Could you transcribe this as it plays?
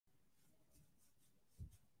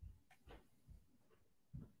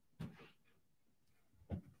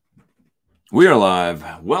We are live.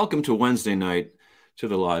 Welcome to Wednesday night to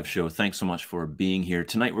the live show. Thanks so much for being here.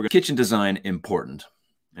 Tonight, we're going to kitchen design important.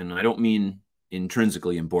 And I don't mean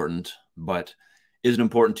intrinsically important, but is it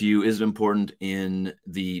important to you? Is it important in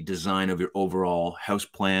the design of your overall house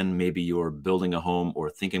plan? Maybe you're building a home or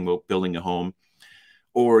thinking about building a home,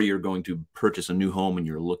 or you're going to purchase a new home and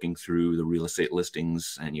you're looking through the real estate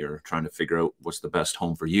listings and you're trying to figure out what's the best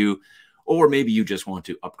home for you. Or maybe you just want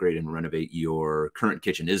to upgrade and renovate your current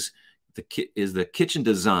kitchen. Is the kitchen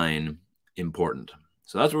design important?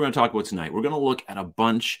 So that's what we're going to talk about tonight. We're going to look at a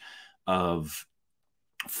bunch of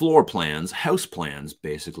floor plans, house plans,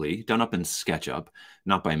 basically done up in SketchUp,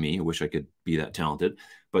 not by me. I wish I could be that talented,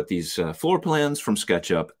 but these floor plans from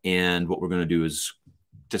SketchUp. And what we're going to do is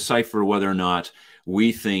decipher whether or not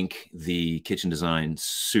we think the kitchen design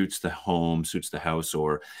suits the home, suits the house,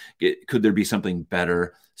 or could there be something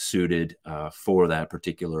better suited for that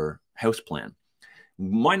particular house plan.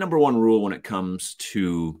 My number one rule when it comes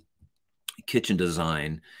to kitchen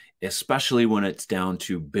design, especially when it's down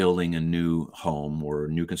to building a new home or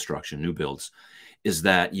new construction, new builds, is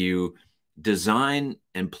that you design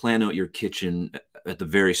and plan out your kitchen at the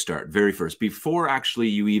very start, very first, before actually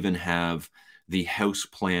you even have the house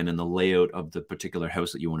plan and the layout of the particular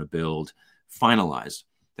house that you want to build finalized,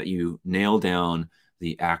 that you nail down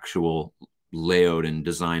the actual layout and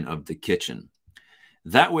design of the kitchen.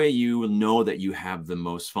 That way you will know that you have the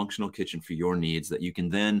most functional kitchen for your needs, that you can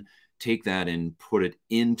then take that and put it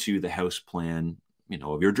into the house plan,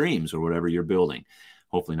 of your dreams or whatever you're building.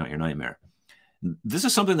 Hopefully not your nightmare. This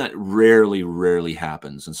is something that rarely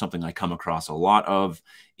happens, and something I come across a lot of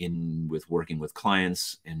with working with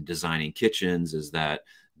clients and designing kitchens, is that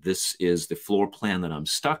this is the floor plan that I'm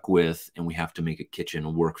stuck with, and we have to make a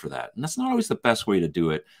kitchen work for that. And that's not always the best way to do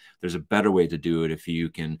it. There's a better way to do it if you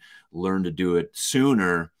can learn to do it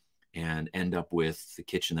sooner and end up with the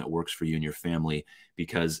kitchen that works for you and your family,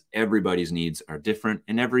 because everybody's needs are different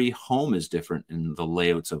and every home is different, and the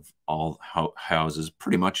layouts of all houses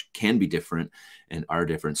pretty much can be different and are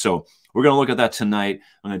different. So we're going to look at that tonight.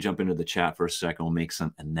 I'm going to jump into the chat for a second. We'll make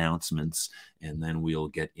some announcements and then we'll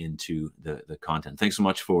get into the content. Thanks so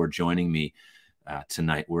much for joining me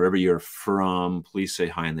tonight. Wherever you're from, please say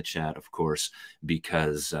hi in the chat, of course,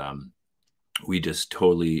 because we just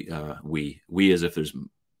totally, we as if there's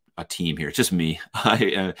a team here. It's just me.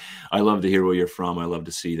 I love to hear where you're from. I love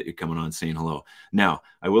to see that you're coming on saying hello. Now,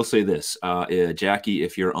 I will say this, Jackie,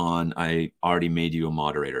 if you're on, I already made you a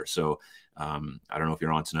moderator. So I don't know if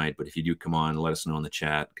you're on tonight, but if you do come on, let us know in the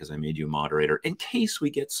chat, because I made you a moderator in case we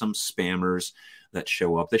get some spammers that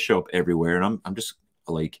show up. They show up everywhere. And I'm just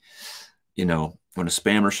like, when a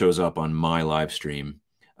spammer shows up on my live stream,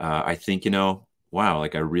 I think, wow,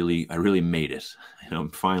 like I really made it.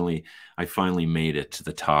 I finally made it to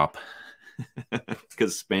the top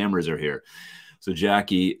because spammers are here. So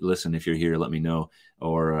Jackie, listen, if you're here, let me know,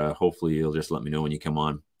 or hopefully you'll just let me know when you come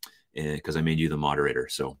on, because I made you the moderator.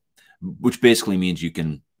 So, which basically means you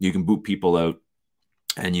can boot people out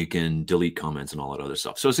and you can delete comments and all that other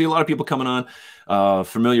stuff. So I see a lot of people coming on,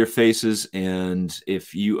 familiar faces. And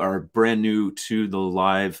if you are brand new to the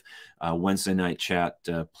live Wednesday night chat,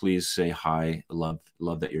 please say hi. Love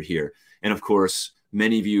that you're here. And of course,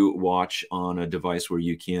 many of you watch on a device where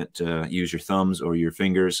you can't use your thumbs or your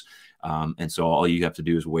fingers. And so all you have to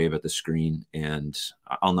do is wave at the screen and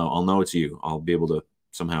I'll know it's you. I'll be able to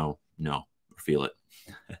somehow know or feel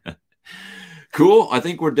it. Cool. I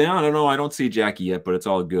think we're down. I don't know. I don't see Jackie yet, but it's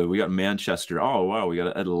all good. We got Manchester. Oh, wow. We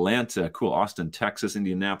got Atlanta. Cool. Austin, Texas,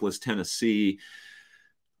 Indianapolis, Tennessee.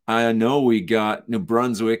 I know we got New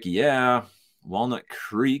Brunswick. Yeah. Walnut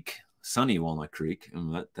Creek, sunny Walnut Creek.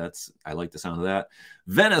 I like the sound of that.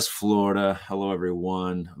 Venice, Florida. Hello,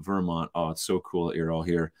 everyone. Vermont. Oh, it's so cool that you're all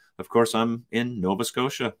here. Of course, I'm in Nova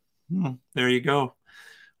Scotia. There you go.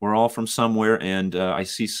 We're all from somewhere. And I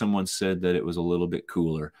see someone said that it was a little bit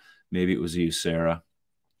cooler. Maybe it was you, Sarah.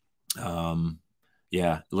 Yeah,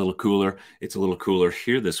 a little cooler. It's a little cooler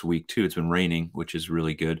here this week, too. It's been raining, which is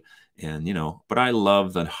really good. And, but I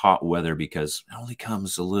love the hot weather because it only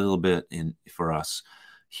comes a little bit in for us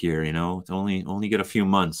here, It's only get a few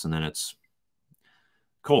months and then it's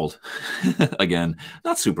cold again.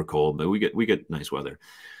 Not super cold, but we get nice weather.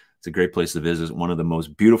 It's a great place to visit. One of the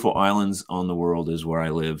most beautiful islands on the world is where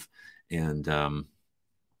I live. And,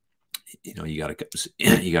 you gotta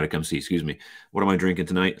come see. Excuse me. What am I drinking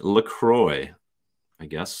tonight? LaCroix. I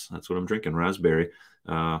guess that's what I'm drinking. Raspberry.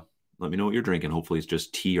 Let me know what you're drinking. Hopefully it's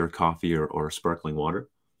just tea or coffee or sparkling water.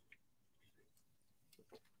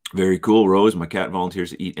 Very cool. Rose, my cat, volunteers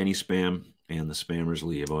to eat any spam, and the spammers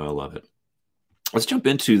leave. Oh, I love it. Let's jump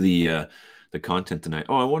into the content tonight.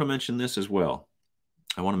 Oh, I want to mention this as well.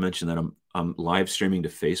 I want to mention that I'm live streaming to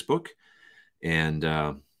Facebook, and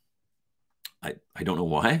I don't know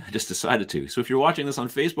why. I just decided to. So if you're watching this on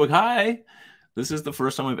Facebook, hi. This is the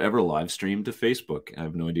first time I've ever live streamed to Facebook. I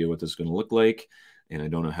have no idea what this is going to look like, and I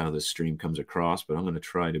don't know how this stream comes across, but I'm going to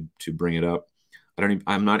try to bring it up.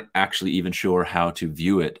 I'm not actually even sure how to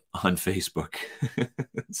view it on Facebook.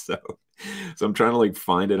 so I'm trying to like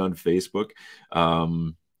find it on Facebook.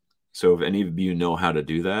 So if any of you know how to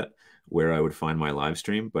do that, where I would find my live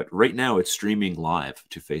stream, but right now it's streaming live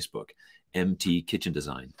to Facebook, MT Kitchen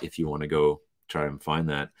Design. If you want to go try and find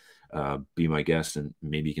that, be my guest, and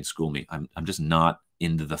maybe you can school me. I'm just not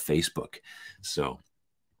into the Facebook. So,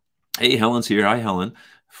 hey, Helen's here. Hi, Helen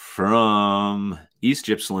from East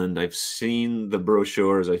Gippsland. I've seen the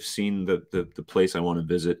brochures. I've seen the place I want to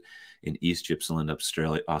visit in East Gippsland,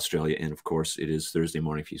 Australia. And of course, it is Thursday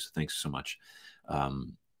morning for you. So thanks so much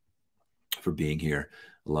for being here.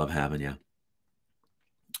 Love having you.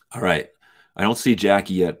 All right. I don't see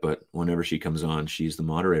Jackie yet, but whenever she comes on, she's the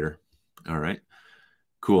moderator. All right.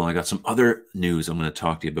 Cool. I got some other news I'm going to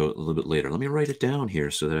talk to you about a little bit later. Let me write it down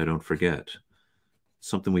here so that I don't forget.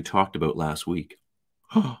 Something we talked about last week.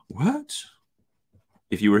 What?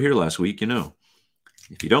 If you were here last week, you know.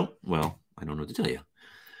 If you don't, well, I don't know what to tell you.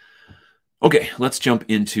 Okay, let's jump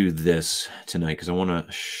into this tonight because I want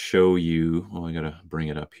to show you. Oh, I got to bring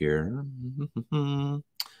it up here.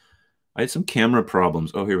 I had some camera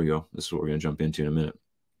problems. Oh, here we go. This is what we're going to jump into in a minute.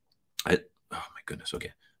 Oh, my goodness.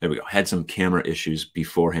 Okay. There we go. Had some camera issues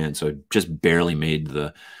beforehand, so I just barely made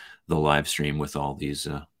the live stream with all these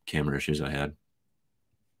camera issues I had.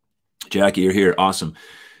 Jackie, you're here. Awesome.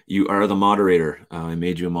 You are the moderator. I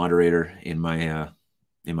made you a moderator in my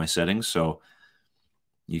settings, so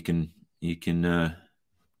you can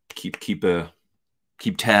keep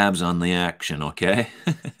tabs on the action. Okay.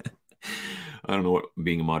 I don't know what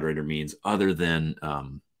being a moderator means, other than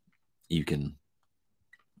you can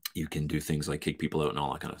do things like kick people out and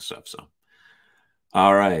all that kind of stuff. So,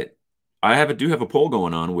 all right, I do have a poll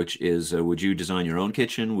going on, which is, would you design your own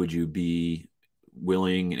kitchen? Would you be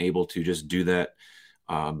willing and able to just do that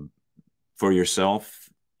for yourself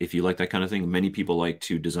if you like that kind of thing? Many people like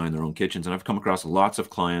to design their own kitchens, and I've come across lots of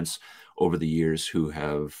clients over the years who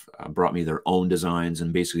have brought me their own designs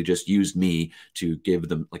and basically just used me to give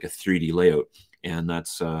them like a 3D layout. And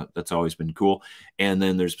that's always been cool. And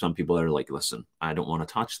then there's some people that are like, listen, I don't want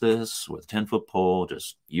to touch this with a 10-foot pole.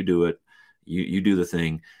 Just you do it. You do the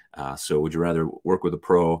thing. So would you rather work with a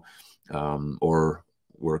pro or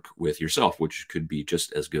work with yourself, which could be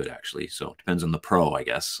just as good, actually. So it depends on the pro, I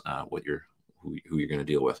guess, who you're going to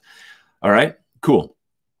deal with. All right, cool.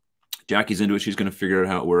 Jackie's into it. She's going to figure out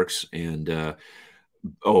how it works. And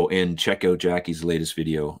and check out Jackie's latest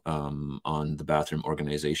video on the bathroom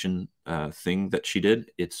organization thing that she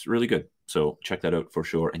did. It's really good. So check that out for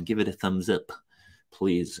sure and give it a thumbs up,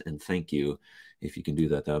 please. And thank you. If you can do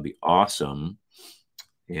that, that would be awesome.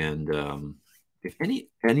 And if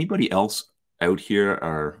anybody else out here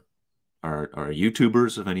are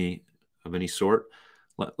YouTubers of any sort,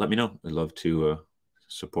 let me know. I'd love to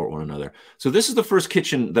support one another. So this is the first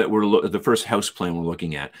kitchen that the first house plan we're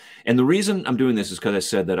looking at. And the reason I'm doing this is because I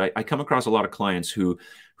said that I come across a lot of clients who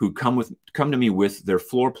come to me with their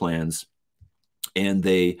floor plans, and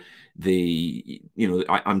I'm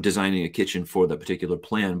designing a kitchen for that particular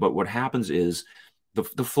plan. But what happens is the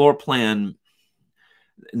floor plan,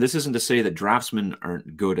 and this isn't to say that draftsmen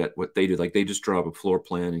aren't good at what they do. Like, they just draw up a floor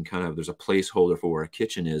plan and kind of there's a placeholder for where a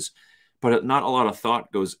kitchen is, but not a lot of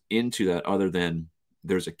thought goes into that other than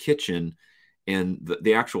there's a kitchen, and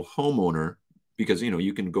the actual homeowner, because,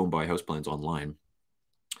 you can go and buy house plans online.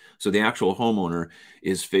 So the actual homeowner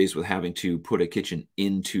is faced with having to put a kitchen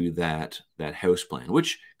into that house plan,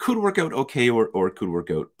 which could work out okay or it could work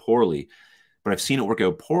out poorly. But I've seen it work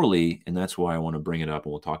out poorly, and that's why I want to bring it up,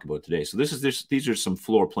 and we'll talk about it today. So these are some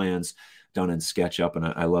floor plans done in SketchUp, and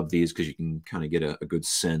I love these because you can kind of get a good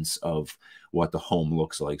sense of what the home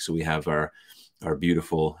looks like. So we have our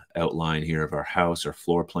beautiful outline here of our house, our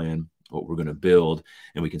floor plan, what we're going to build,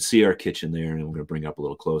 and we can see our kitchen there, and we're going to bring it up a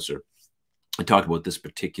little closer and talk about this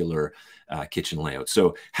particular kitchen layout.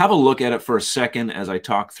 So have a look at it for a second as I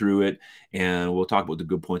talk through it, and we'll talk about the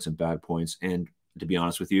good points and bad points. And to be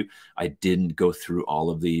honest with you, I didn't go through all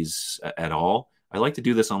of these at all. I like to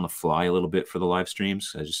do this on the fly a little bit for the live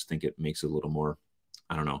streams. I just think it makes it a little more,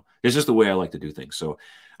 I don't know. It's just the way I like to do things. So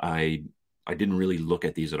I didn't really look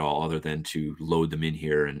at these at all, other than to load them in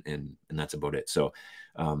here, and that's about it. So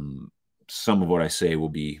some of what I say will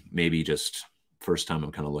be maybe just first time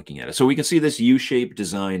I'm kind of looking at it. So we can see this U-shaped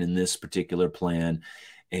design in this particular plan,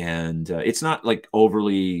 and it's not like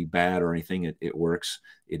overly bad or anything. It works.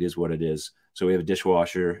 It is what it is. So we have a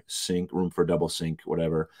dishwasher, sink, room for a double sink,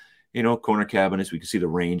 whatever. You know, corner cabinets. We can see the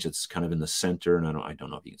range that's kind of in the center. And I don't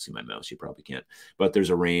know if you can see my mouse. You probably can't. But there's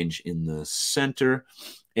a range in the center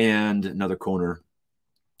and another corner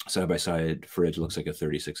side-by-side fridge. Looks like a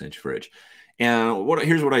 36-inch fridge. And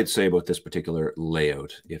here's what I'd say about this particular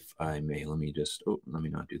layout, if I may. Let me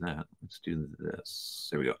not do that. Let's do this.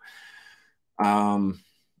 There we go.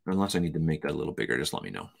 Unless I need to make that a little bigger, just let me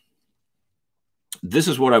know. This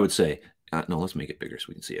is what I would say. No, let's make it bigger so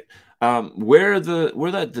we can see it. Where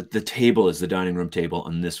the table is, the dining room table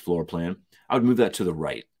on this floor plan, I would move that to the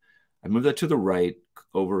right. I'd move that to the right,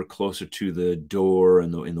 over closer to the door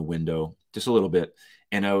and in the window, just a little bit.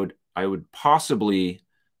 And I would possibly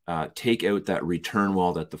take out that return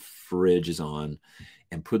wall that the fridge is on,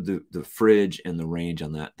 and put the fridge and the range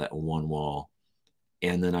on that one wall.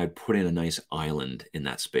 And then I'd put in a nice island in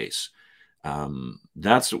that space.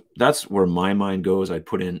 That's where my mind goes. I'd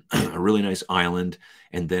put in a really nice island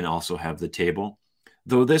and then also have the table.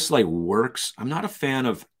 Though this like works, I'm not a fan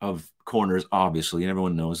of corners, obviously, and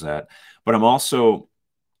everyone knows that. But I'm also,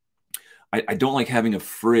 I don't like having a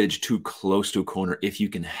fridge too close to a corner if you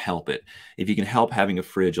can help it. If you can help having a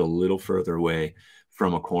fridge a little further away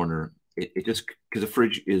from a corner, it just, because the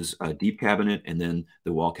fridge is a deep cabinet, and then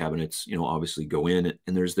the wall cabinets, you know, obviously go in,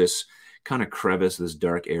 and there's this kind of crevice, this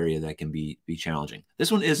dark area that can be challenging.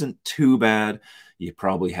 This one isn't too bad. You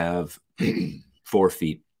probably have 4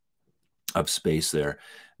 feet of space there,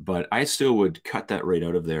 but I still would cut that right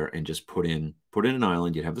out of there and just put in an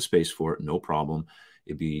island. You'd have the space for it, no problem.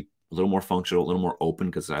 It'd be a little more functional, a little more open,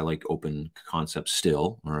 because I like open concepts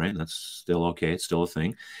still. All right, that's still okay. It's still a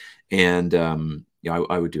thing. And yeah,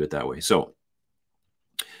 I would do it that way. So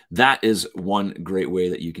that is one great way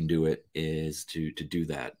that you can do it, is to do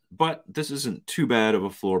that. But this isn't too bad of a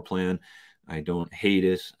floor plan. I don't hate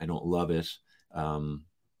it. I don't love it.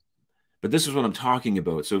 But this is what I'm talking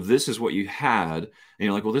about. So if this is what you had, and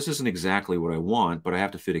you're like, well, this isn't exactly what I want, but I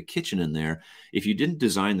have to fit a kitchen in there. If you didn't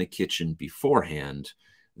design the kitchen beforehand,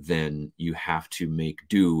 then you have to make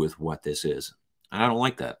do with what this is. And I don't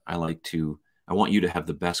like that. I want you to have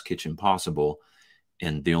the best kitchen possible.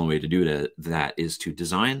 And the only way to do that is to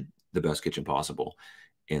design the best kitchen possible,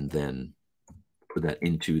 and then put that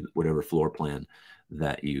into whatever floor plan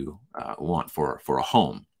that you want for a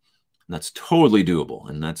home. And that's totally doable,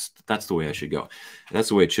 and that's the way I should go. That's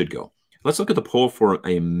the way it should go. Let's look at the poll for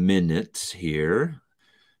a minute here.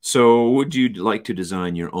 So would you like to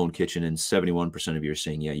design your own kitchen? And 71% of you are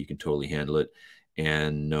saying, yeah, you can totally handle it.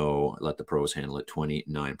 And no, let the pros handle it,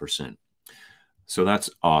 29%. So that's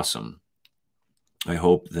awesome. I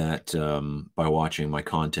hope that by watching my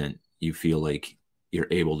content, you feel like you're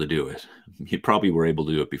able to do it. You probably were able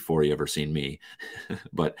to do it before you ever seen me,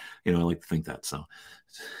 but you know, I like to think that. So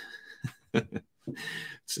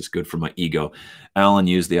this is good for my ego. Alan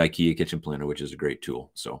used the IKEA kitchen planner, which is a great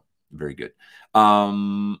tool. So very good.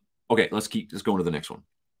 Okay, let's go to the next one.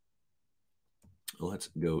 Let's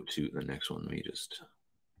go to the next one. Let me just,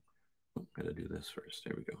 gotta do this first.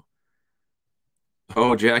 There we go.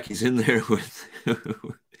 Oh, Jackie's in there with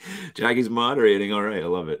Jackie's moderating. All right, I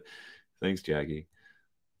love it. Thanks, Jackie.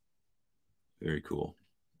 Very cool.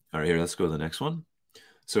 All right, here, let's go to the next one.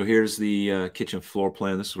 So here's the kitchen floor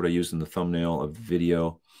plan. This is what I used in the thumbnail of the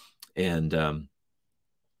video. And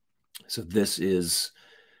so this is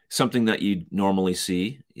something that you normally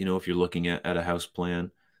see, you know, if you're looking at a house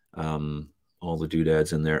plan. All the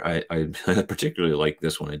doodads in there. I particularly like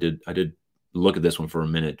this one. I did look at this one for a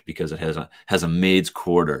minute because it has a maid's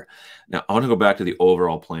quarter. Now, I want to go back to the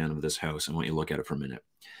overall plan of this house. I want you to look at it for a minute.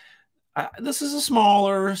 This is a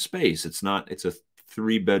smaller space. It's a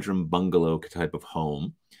 3-bedroom bungalow type of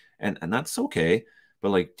home, and that's okay. But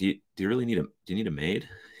like, do you really need a maid?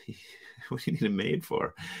 What do you need a maid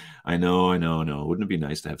for? I know. Wouldn't it be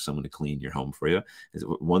nice to have someone to clean your home for you?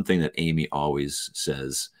 One thing that Amy always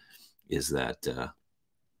says is that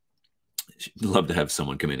she'd love to have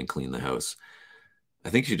someone come in and clean the house. I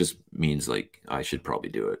think she just means like I should probably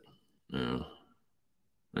do it.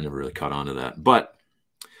 I never really caught on to that. But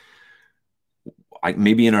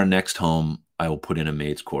maybe in our next home, I will put in a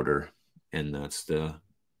maid's quarter, and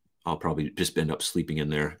I'll probably just end up sleeping in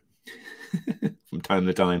there from time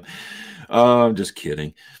to time. I'm just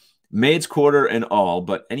kidding. Maid's quarter and all.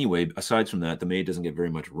 But anyway, aside from that, the maid doesn't get very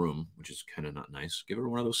much room, which is kind of not nice. Give her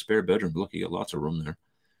one of those spare bedrooms. Look, you got lots of room there.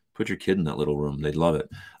 Put your kid in that little room. They'd love it.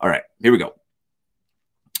 All right, here we go.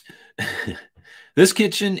 This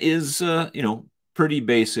kitchen is, you know, pretty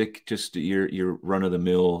basic, just your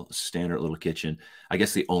run-of-the-mill standard little kitchen. I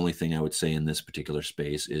guess the only thing I would say in this particular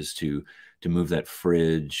space is to move that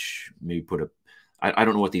fridge, maybe put I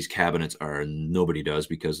don't know what these cabinets are. Nobody does,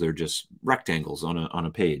 because they're just rectangles on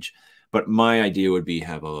a page. But my idea would be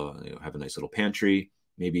have a nice little pantry,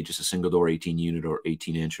 maybe just a single door 18 unit or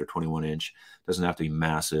 18 inch or 21 inch. Doesn't have to be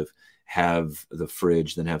massive. Have the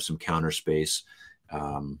fridge, then have some counter space.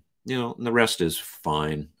 You know, and the rest is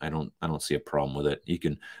fine. I don't see a problem with it. You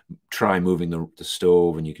can try moving the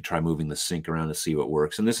stove, and you can try moving the sink around to see what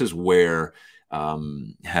works. And this is where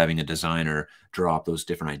having a designer drop those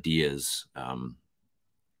different ideas,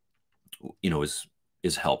 you know,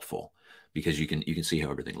 is helpful, because you can see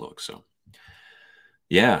how everything looks. So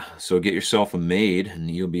yeah, so get yourself a maid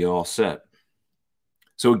and you'll be all set.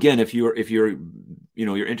 So again, if you're you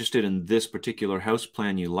know, you're interested in this particular house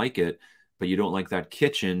plan, you like it, but you don't like that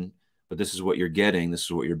kitchen, but this is what you're getting, this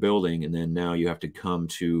is what you're building, and then now you have to come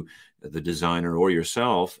to the designer or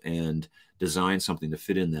yourself and design something to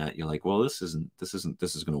fit in that. You're like, well, this is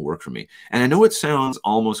going to work for me. And I know it sounds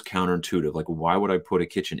almost counterintuitive, like, why would I put a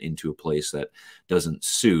kitchen into a place that doesn't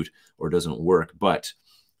suit or doesn't work? But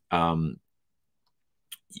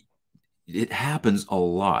it happens a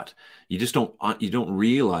lot. You just don't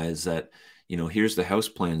realize that, you know, here's the house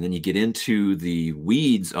plan, and then you get into the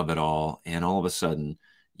weeds of it all, and all of a sudden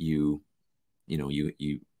you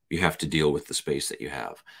have to deal with the space that you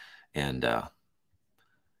have. And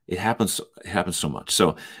it happens so much.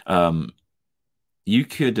 So you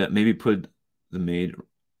could maybe put the maid,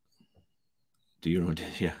 do your own,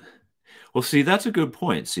 yeah. Well, see, that's a good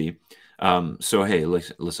point. See, so hey,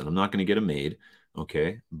 listen, I'm not going to get a maid,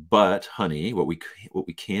 okay? But honey, what we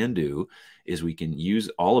can do is we can use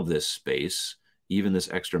all of this space, even this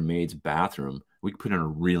extra maid's bathroom. We can put in a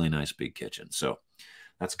really nice big kitchen. So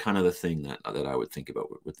that's kind of the thing that I would think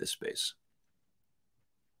about with this space.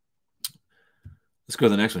 Let's go to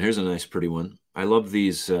the next one. Here's a nice, pretty one. I love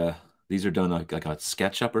these. These are done like a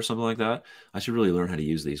SketchUp or something like that. I should really learn how to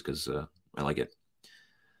use these, because I like it.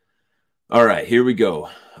 All right, here we go.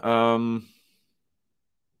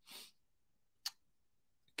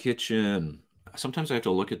 Kitchen. Sometimes I have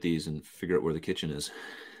to look at these and figure out where the kitchen is.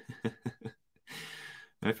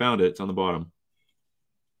 I found it. It's on the bottom.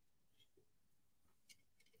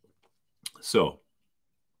 So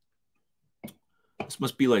this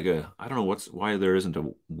must be like I don't know why there isn't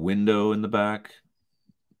a window in the back.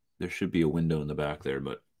 There should be a window in the back there,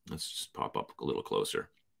 but let's just pop up a little closer.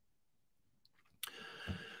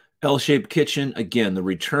 L-shaped kitchen. Again, the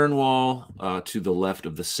return wall to the left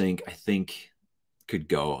of the sink, I think, could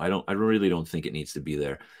go. I really don't think it needs to be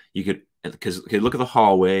there. You could, because okay, look at the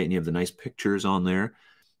hallway, and you have the nice pictures on there.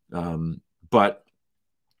 But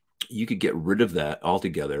you could get rid of that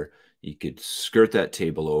altogether. You could skirt that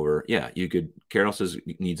table over. Yeah, you could. Carol says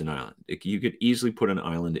it needs an island. You could easily put an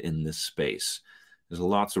island in this space. There's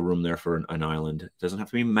lots of room there for an island. It doesn't have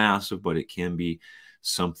to be massive, but it can be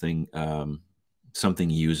something something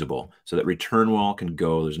usable. So that return wall can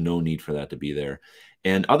go. There's no need for that to be there.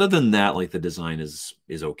 And other than that, like, the design is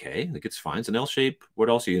okay. Like, it's fine. It's an L shape. What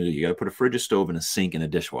else are you gonna do? You got to put a fridge, a stove, and a sink and a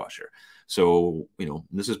dishwasher. So, you know,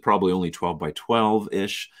 this is probably only 12 by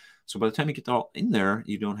 12-ish. So by the time you get all in there,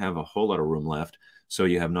 you don't have a whole lot of room left. So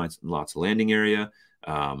you have lots of landing area.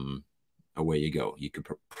 Away you go. You could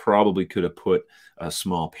probably could have put a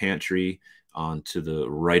small pantry onto the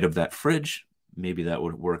right of that fridge. Maybe that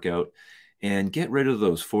would work out. And get rid of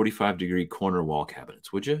those 45-degree corner wall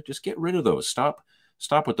cabinets, would you? Just get rid of those. Stop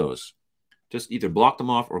with those. Just either block them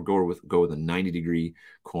off or go with a 90-degree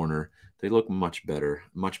corner. They look much better,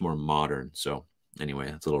 much more modern. So anyway,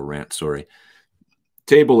 that's a little rant. Sorry.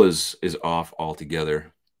 Table is off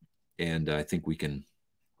altogether, and I think we could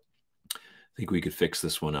fix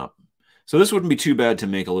this one up. So this wouldn't be too bad to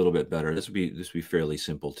make a little bit better. This would be fairly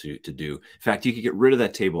simple to do. In fact, you could get rid of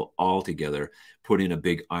that table altogether, put in a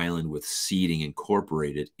big island with seating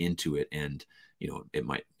incorporated into it, and you know, it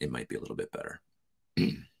might be a little bit better.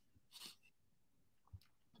 I'm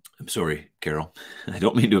sorry, Carol. I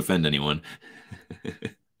don't mean to offend anyone.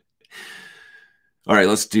 All right,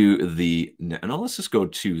 let's do let's just go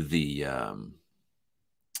to the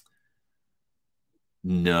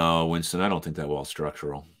no, Winston, I don't think that wall's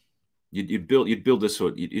structural. You'd build this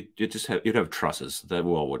so you'd have trusses. That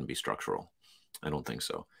wall wouldn't be structural. I don't think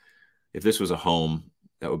so. If this was a home,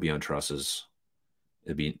 that would be on trusses.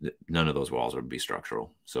 It'd be none of those walls would be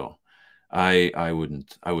structural. So I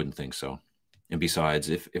wouldn't think so. And besides,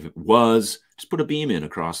 if it was, just put a beam in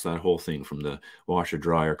across that whole thing from the washer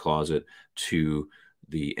dryer closet to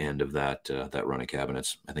the end of that run of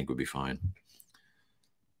cabinets. I think would be fine.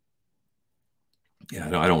 Yeah,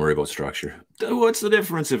 I don't worry about structure. What's the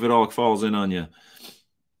difference if it all falls in on you?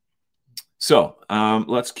 So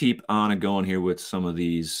let's keep on going here with some of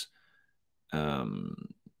these.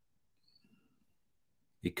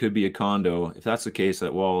 It could be a condo. If that's the case,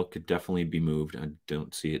 that wall could definitely be moved. I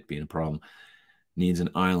don't see it being a problem. Needs an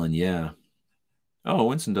island, yeah. Oh,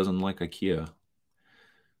 Winston doesn't like IKEA.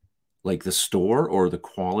 Like the store or the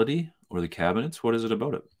quality or the cabinets? What is it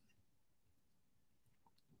about it?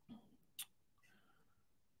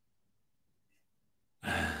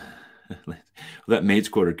 That maid's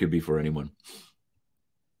quarter could be for anyone.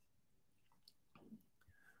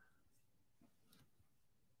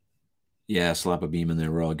 Yeah, slap a beam in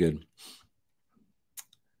there. We're all good.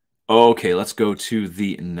 Okay, let's go to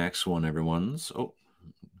the next one, everyone's. Oh,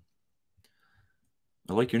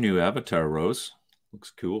 I like your new avatar, Rose.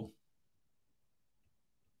 Looks cool.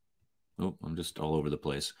 Oh, I'm just all over the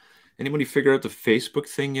place. Anybody figure out the Facebook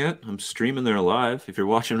thing yet? I'm streaming there live. If you're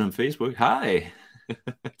watching on Facebook, hi.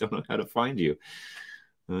 I don't know how to find you.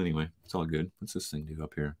 Anyway, it's all good. What's this thing do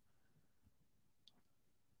up here?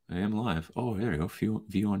 I am live. Oh, there you go.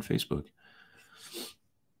 View on Facebook.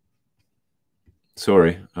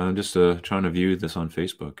 Sorry, I'm just trying to view this on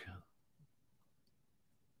Facebook.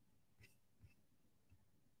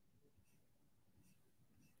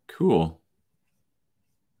 Cool.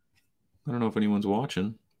 I don't know if anyone's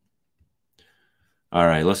watching. All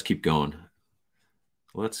right, let's keep going.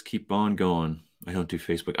 Let's keep on going. I don't do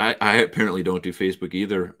Facebook. I apparently don't do Facebook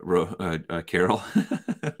either, Carol.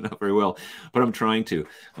 Not very well, but I'm trying to.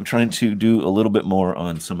 I'm trying to do a little bit more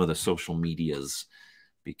on some of the social medias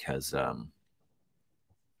because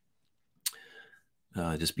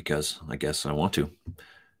just because I guess I want to.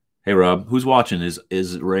 Hey, Rob, who's watching? Is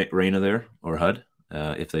Raina there or HUD?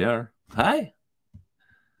 If they are, hi.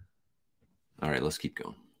 All right, let's keep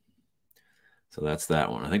going. So that's that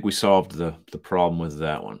one. I think we solved the problem with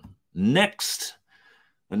that one. Next,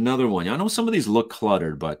 another one. I know some of these look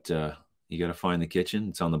cluttered, but you got to find the kitchen.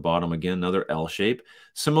 It's on the bottom again, another L shape.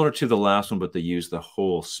 Similar to the last one, but they use the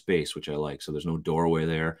whole space, which I like. So there's no doorway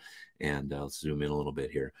there. And let's zoom in a little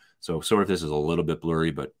bit here. So sorry if this is a little bit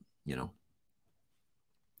blurry, but, you know,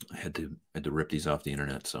 I had to rip these off the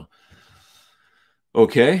internet. So,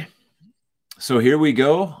 okay. So here we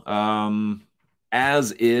go.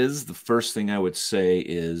 As is, the first thing I would say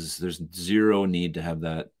is there's zero need to have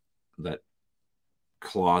that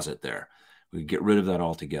closet there. We get rid of that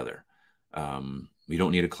altogether. We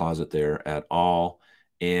don't need a closet there at all.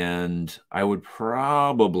 And I would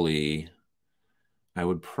probably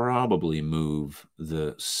move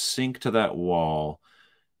the sink to that wall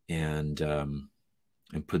and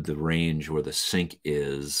put the range where the sink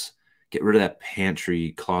is. Get rid of that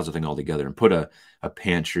pantry closet thing altogether and put a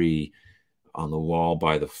pantry on the wall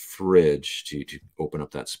by the fridge to open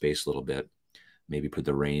up that space a little bit. Maybe put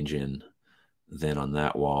the range in. Then on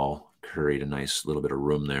that wall, create a nice little bit of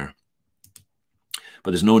room there.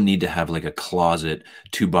 But there's no need to have like a closet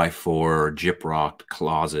 2x4 or gyprock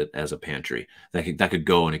closet as a pantry. That could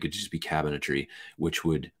go and it could just be cabinetry, which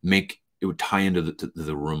would tie into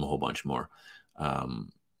the room a whole bunch more.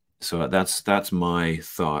 So that's my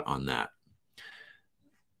thought on that.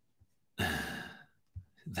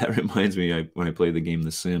 That reminds me, when I played the game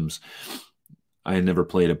The Sims, I had never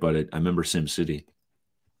played it, but I remember SimCity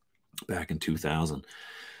back in 2000.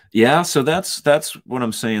 Yeah, so that's what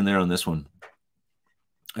I'm saying there on this one.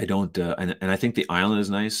 I don't, and I think the island is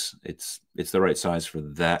nice. It's the right size for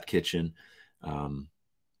that kitchen.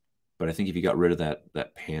 But I think if you got rid of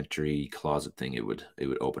that pantry closet thing, it would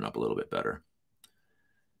open up a little bit better.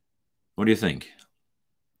 What do you think?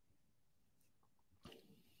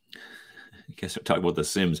 I guess we're talking about The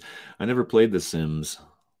Sims. I never played The Sims,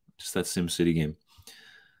 just that SimCity game.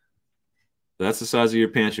 That's the size of your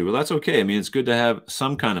pantry. Well, that's okay. I mean, it's good to have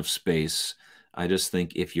some kind of space. I just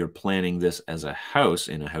think if you're planning this as a house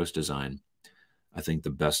in a house design, I think the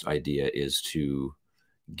best idea is to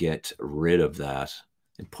get rid of that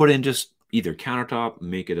and put in just either countertop,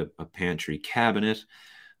 make it a pantry cabinet.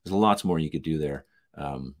 There's lots more you could do there.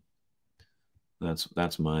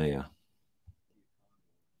 That's my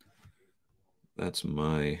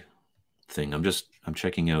thing. I'm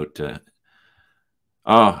checking out.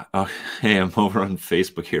 Oh, hey, I'm over on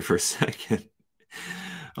Facebook here for a second.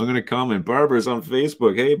 I'm gonna comment. Barbara's on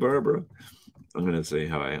Facebook. Hey, Barbara. I'm gonna say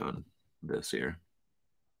hi on this here.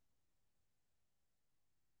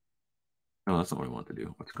 Oh, that's not what I want to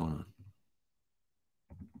do. What's going on?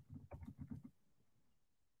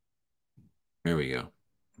 There we go.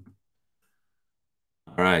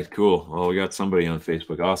 All right, cool. Well, we got somebody on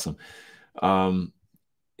Facebook. Awesome.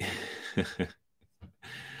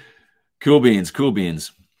 Cool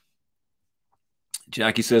beans.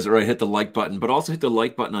 Jackie says, all right, hit the like button, but also hit the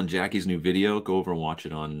like button on Jackie's new video. Go over and watch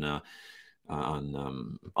it on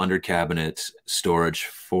under cabinet storage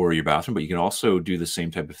for your bathroom, but you can also do the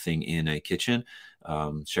same type of thing in a kitchen.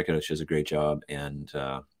 Check it out. She does a great job. And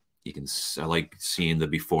you can, I like seeing the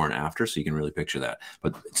before and after, so you can really picture that.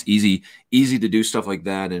 But it's easy to do stuff like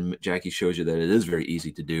that. And Jackie shows you that it is very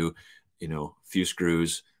easy to do. You know, a few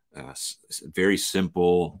screws, very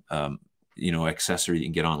simple, you know, accessory you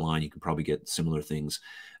can get online. You can probably get similar things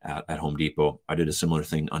at Home Depot. I did a similar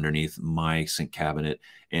thing underneath my sink cabinet,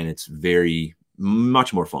 and it's very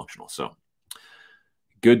much more functional. So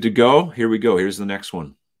good to go. Here we go. Here's the next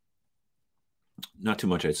one. Not too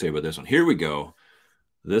much I'd say about this one. Here we go.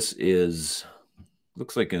 This is,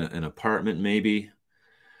 looks like an apartment, maybe.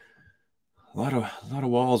 A lot of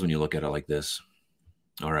walls when you look at it like this.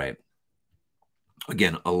 All right.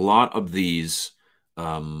 Again, a lot of these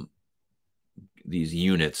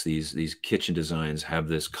units, these kitchen designs have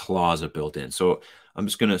this closet built in. So I'm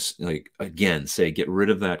just gonna, like, again, say get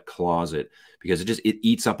rid of that closet, because it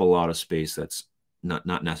eats up a lot of space that's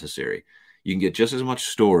not necessary. You can get just as much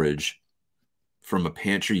storage from a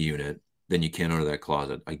pantry unit than you can out of that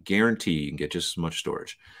closet. I guarantee you can get just as much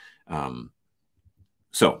storage.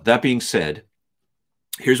 So that being said,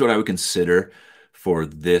 here's what I would consider for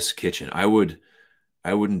this kitchen. I don't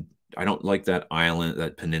like that island,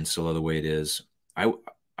 that peninsula, the way it is.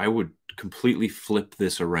 I would completely flip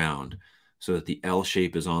this around so that the L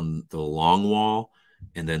shape is on the long wall,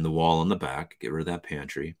 and then the wall on the back. Get rid of that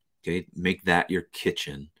pantry. Okay, make that your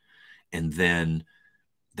kitchen, and then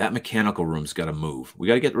that mechanical room's got to move. We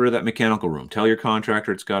got to get rid of that mechanical room. Tell your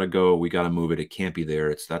contractor it's got to go. We got to move it. It can't be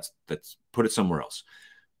there. That's put it somewhere else.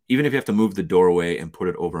 Even if you have to move the doorway and put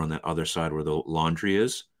it over on that other side where the laundry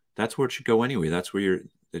is, that's where it should go anyway. That's where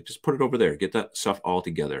just put it over there. Get that stuff all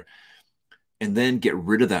together. And then get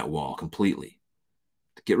rid of that wall completely.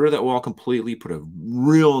 Get rid of that wall completely. Put a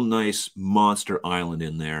real nice monster island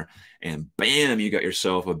in there. And bam, you got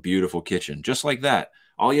yourself a beautiful kitchen. Just like that.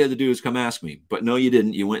 All you had to do is come ask me. But no, you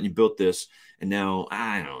didn't. You went and you built this. And now,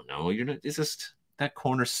 I don't know. It's just that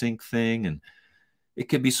corner sink thing. And it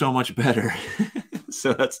could be so much better.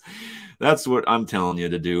 So that's what I'm telling you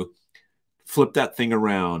to do. Flip that thing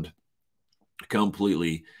around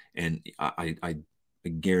completely. And I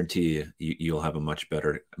guarantee you'll have a much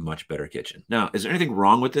better kitchen. Now, is there anything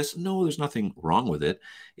wrong with this? No, there's nothing wrong with it.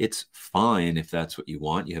 It's fine if that's what you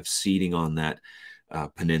want. You have seating on that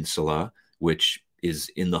peninsula, which is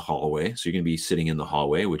in the hallway. So you're going to be sitting in the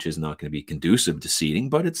hallway, which is not going to be conducive to seating,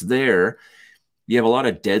 but it's there. You have a lot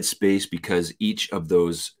of dead space because each of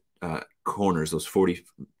those corners, those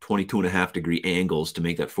 22.5-degree angles to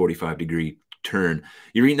make that 45-degree turn,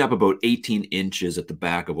 you're eating up about 18 inches at the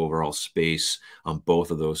back of overall space on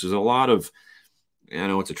both of those. There's a lot of, I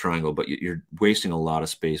know it's a triangle, but you're wasting a lot of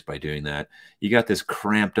space by doing that. You got this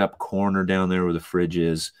cramped up corner down there where the fridge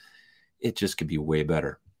is. It just could be way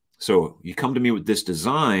better. So you come to me with this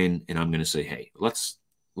design, and I'm going to say, hey, let's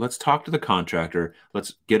talk to the contractor.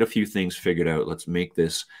 Let's get a few things figured out. Let's make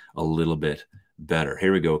this a little bit better.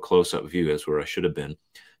 Here we go. Close-up view. That's where I should have been.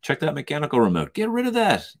 Check that mechanical room out. Get rid of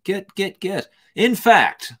that. Get. In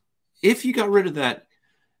fact, if you got rid of that,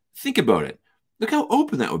 think about it. Look how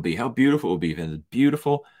open that would be. How beautiful it would be. And a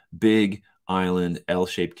beautiful, big island,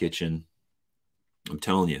 L-shaped kitchen. I'm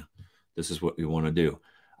telling you, this is what we want to do.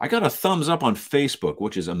 I got a thumbs up on Facebook,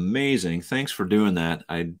 which is amazing. Thanks for doing that.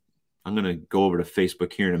 I'm going to go over to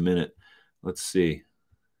Facebook here in a minute. Let's see.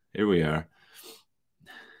 Here we are.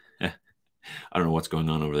 I don't know what's going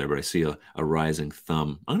on over there, but I see a rising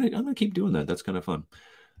thumb. I'm gonna keep doing that. That's kind of fun.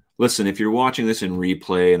 Listen, if you're watching this in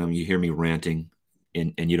replay and you hear me ranting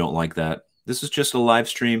and you don't like that, this is just a live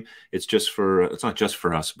stream. It's not just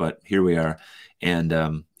for us, but here we are.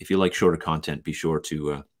 And if you like shorter content, be sure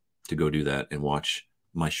to go do that and watch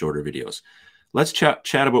my shorter videos. Let's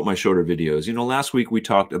chat about my shorter videos. You know, last week we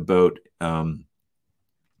talked about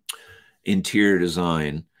interior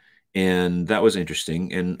design. And that was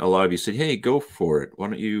interesting. And a lot of you said, hey, go for it. Why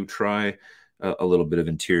don't you try a little bit of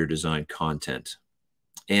interior design content?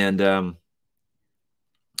 And I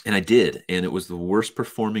did. And it was the worst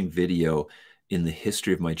performing video in the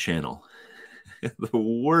history of my channel. The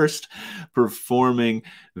worst performing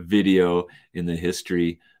video in the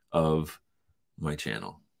history of my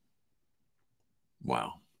channel.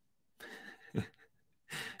 Wow.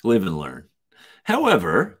 Live and learn.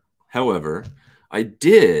 However, I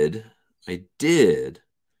did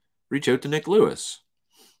reach out to Nick Lewis.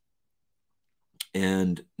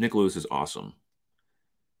 And Nick Lewis is awesome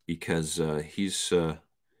because he's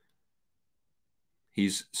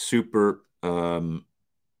super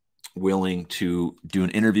willing to do an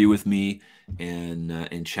interview with me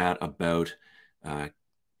and chat about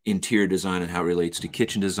interior design and how it relates to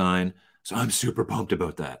kitchen design. So I'm super pumped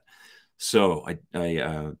about that. So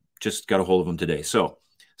I just got a hold of him today. So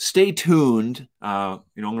stay tuned. I'm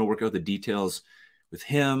going to work out the details with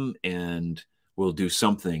him, and we'll do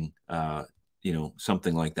something,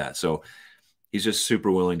 something like that. So he's just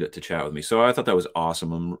super willing to chat with me. So I thought that was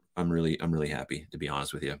awesome. I'm really happy, to be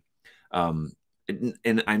honest with you.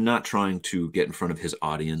 And I'm not trying to get in front of his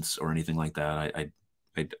audience or anything like that.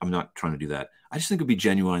 I'm not trying to do that. I just think it'd be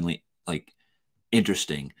genuinely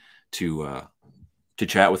interesting to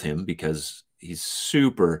chat with him, because he's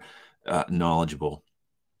super knowledgeable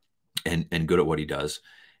and good at what he does.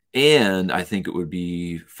 And I think it would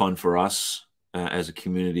be fun for us as a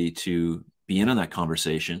community to be in on that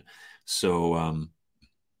conversation. So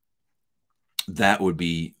that would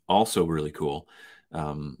be also really cool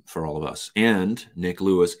for all of us. And Nick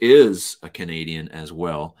Lewis is a Canadian as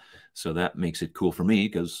well. So that makes it cool for me,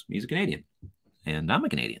 because he's a Canadian and I'm a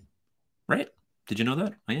Canadian, right? Did you know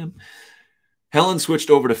that? I am. Helen switched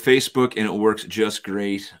over to Facebook and it works just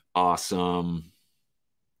great. Awesome.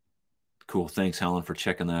 Cool. Thanks, Helen, for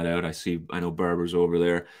checking that out. I know Barbara's over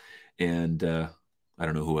there, and I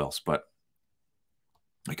don't know who else, but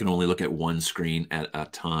I can only look at one screen at a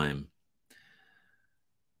time.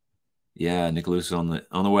 Yeah, Nick Lewis on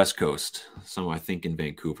the West Coast. Some, I think, in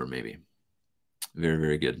Vancouver, maybe.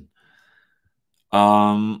 Very good.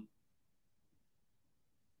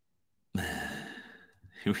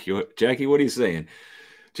 Jackie, what are you saying?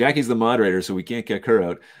 Jackie's the moderator, so we can't kick her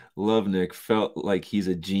out. Love Nick. Felt like he's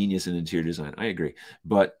a genius in interior design. I agree.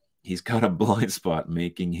 But he's got a blind spot,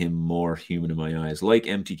 making him more human in my eyes. Like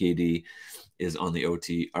MTKD is on the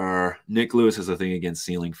OTR. Nick Lewis has a thing against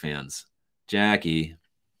ceiling fans. Jackie.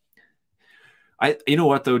 You know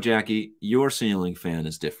what, though, Jackie? Your ceiling fan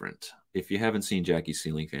is different. If you haven't seen Jackie's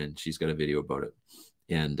ceiling fan, she's got a video about it.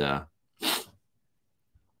 And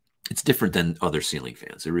it's different than other ceiling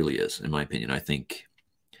fans. It really is, in my opinion. I think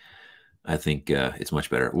it's much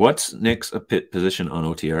better. What's Nick's position on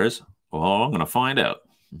OTRs? Well, I'm going to find out.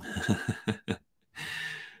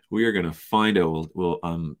 We are going to find out.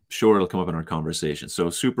 I'm sure it'll come up in our conversation. So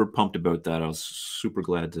super pumped about that. I was super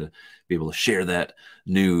glad to be able to share that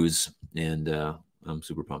news, and I'm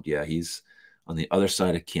super pumped. Yeah, he's on the other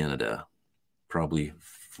side of Canada, probably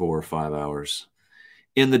 4 or 5 hours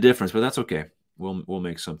in the difference, but that's okay. We'll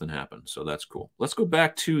make something happen. So that's cool. Let's go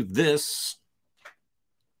back to this.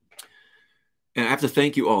 And I have to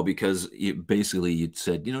thank you all, because you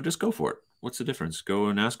said, just go for it. What's the difference? Go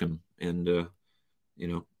and ask him. And,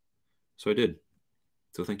 so I did.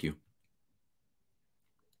 So thank you.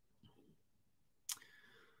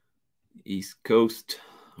 East Coast,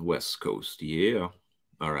 West Coast. Yeah.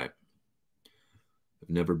 All right. I've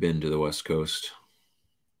never been to the West Coast.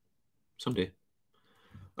 Someday.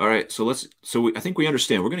 All right. So I think we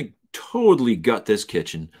understand. We're going to totally gut this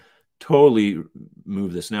kitchen. Totally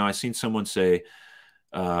move this. Now, I've seen someone say,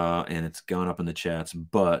 and it's gone up in the chats,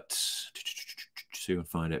 but see if I can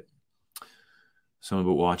find it. Someone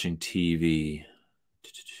about watching TV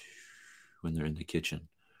when they're in the kitchen.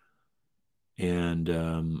 And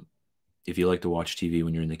if you like to watch TV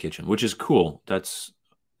when you're in the kitchen, which is cool, that's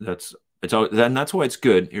why it's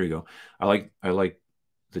good. Here we go. I like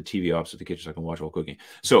the TV opposite the kitchen so I can watch while cooking.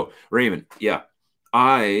 So Raymond, yeah.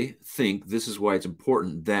 I think this is why it's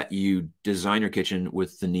important that you design your kitchen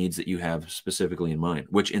with the needs that you have specifically in mind,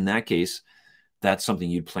 which in that case, that's something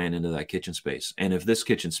you'd plan into that kitchen space. And if this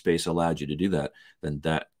kitchen space allowed you to do that, then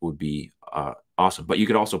that would be awesome. But you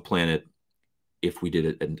could also plan it, if we did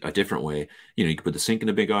it a different way. You could put the sink in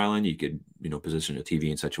a big island. You could, position a TV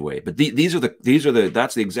in such a way. But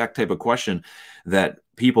that's the exact type of question that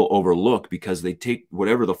people overlook, because they take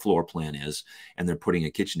whatever the floor plan is and they're putting a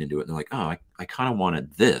kitchen into it. And they're like, oh, I kind of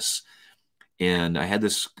wanted this. And I had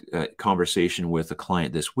this conversation with a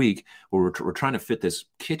client this week where we're trying to fit this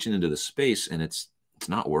kitchen into the space, and it's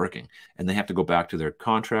not working. And they have to go back to their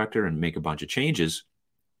contractor and make a bunch of changes.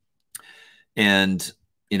 And,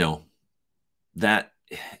 that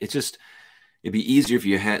it'd be easier if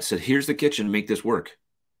you had said, here's the kitchen, make this work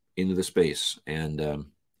into the space. And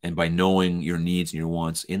by knowing your needs and your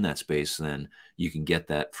wants in that space, then you can get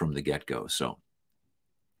that from the get-go. So,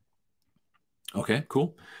 okay,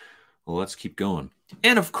 cool. Well, let's keep going.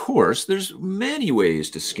 And of course, there's many ways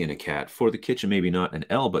to skin a cat. For the kitchen, maybe not an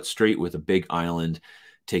L, but straight with a big island,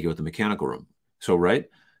 take it with the mechanical room. So, right?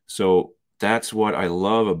 So that's what I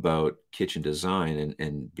love about kitchen design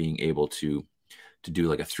and being able to do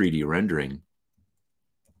like a 3D rendering,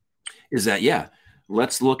 is that, yeah,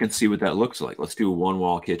 let's look and see what that looks like. Let's do a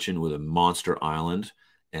one-wall kitchen with a monster island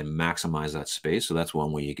and maximize that space. So that's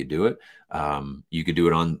one way you could do it. You could do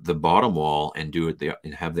it on the bottom wall and do it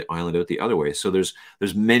and have the island out the other way. So there's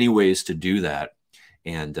many ways to do that.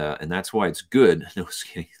 And that's why it's good. No,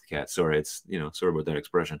 skinny cat. Sorry, it's sorry about that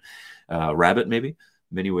expression. Rabbit, maybe.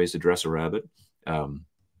 Many ways to dress a rabbit.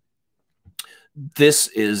 This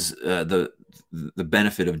is the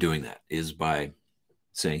benefit of doing that is by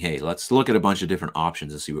saying, hey, let's look at a bunch of different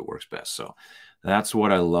options and see what works best. So that's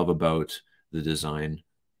what I love about the design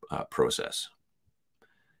process.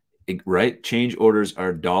 Right? Change orders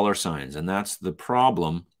are dollar signs, and that's the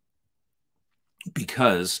problem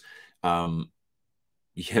because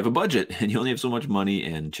you have a budget and you only have so much money,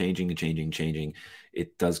 and changing,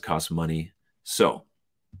 it does cost money. So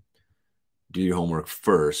do your homework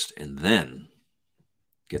first and then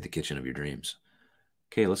get the kitchen of your dreams.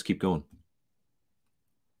 Okay, let's keep going.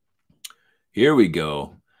 Here we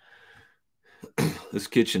go.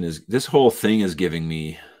 This whole thing is giving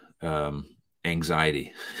me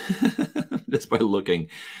anxiety just by looking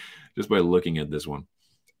at this one.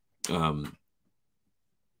 Hold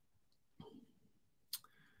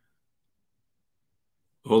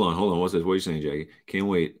on. What's this? What are you saying, Jackie? Can't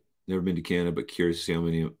wait. Never been to Canada, but curious to see how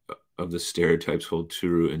many of the stereotypes hold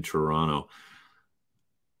true in Toronto.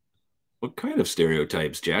 What kind of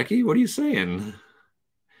stereotypes, Jackie? What are you saying?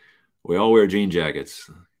 We all wear jean jackets.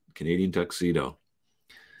 Canadian tuxedo.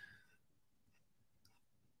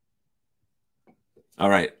 All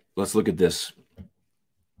right, let's look at this.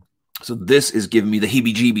 So this is giving me the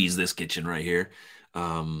heebie-jeebies, this kitchen right here.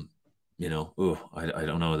 I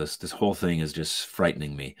don't know. This whole thing is just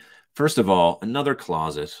frightening me. First of all, another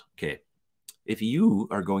closet. Okay, if you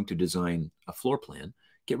are going to design a floor plan,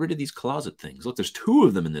 get rid of these closet things. Look, there's two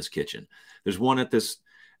of them in this kitchen. There's one that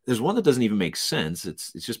doesn't even make sense.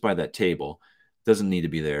 It's just by that table. Doesn't need to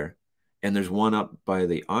be there. And there's one up by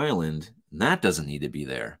the island, and that doesn't need to be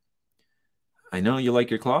there. I know you like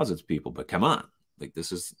your closets, people, but come on. Like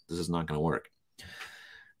this is not going to work.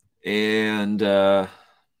 And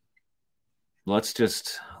let's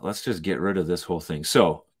just get rid of this whole thing.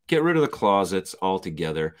 So get rid of the closets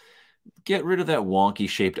altogether. Get rid of that wonky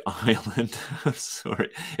shaped island. I'm sorry.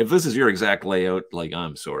 If this is your exact layout, like,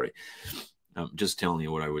 I'm sorry. I'm just telling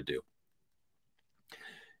you what I would do.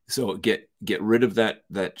 So get rid of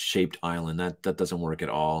that shaped island. That doesn't work at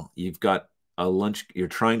all. You've got a lunch. You're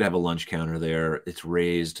trying to have a lunch counter there. It's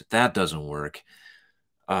raised. That doesn't work.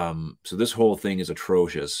 So this whole thing is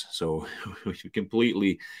atrocious. So we're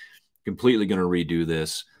completely going to redo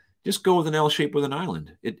this. Just go with an L shape with an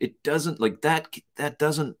island. It doesn't like that. That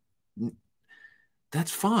doesn't.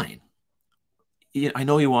 That's fine. I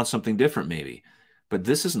know you want something different, maybe, but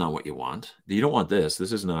this is not what you want. You don't want this.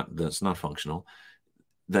 That's not functional.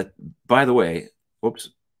 That, by the way,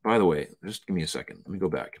 whoops. By the way, just give me a second. Let me go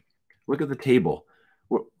back. Look at the table.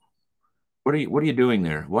 What are you doing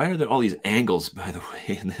there? Why are there all these angles, by the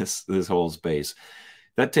way, in this whole space?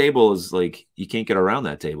 That table is like, you can't get around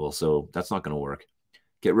that table, so that's not going to work.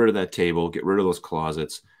 Get rid of that table. Get rid of those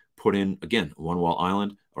closets. Put in, again, one wall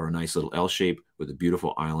island or a nice little L shape with a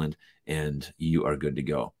beautiful island, and you are good to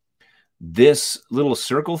go. This little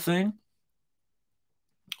circle thing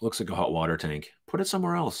looks like a hot water tank. Put it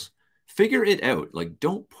somewhere else. Figure it out. Like,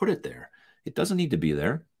 don't put it there. It doesn't need to be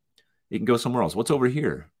there. It can go somewhere else. What's over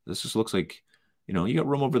here? This just looks like, you got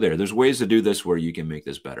room over there. There's ways to do this where you can make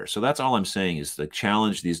this better. So that's all I'm saying is to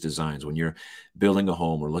challenge these designs when you're building a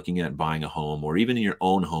home or looking at buying a home, or even in your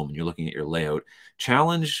own home and you're looking at your layout.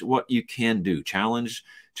 Challenge what you can do. Challenge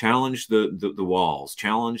the walls.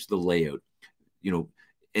 Challenge the layout.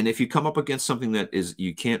 And if you come up against something that is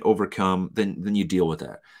you can't overcome, then you deal with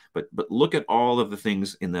that. But look at all of the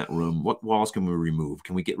things in that room. What walls can we remove?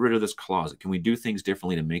 Can we get rid of this closet? Can we do things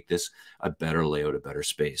differently to make this a better layout, a better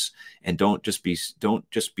space? And don't just be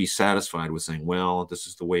satisfied with saying, well, this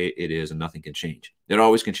is the way it is and nothing can change. It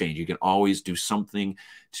always can change. You can always do something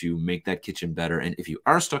to make that kitchen better. And if you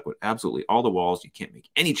are stuck with absolutely all the walls, you can't make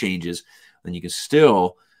any changes, then you can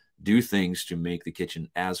still do things to make the kitchen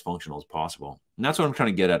as functional as possible. And that's what I'm trying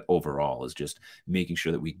to get at overall, is just making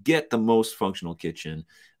sure that we get the most functional kitchen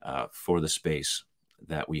for the space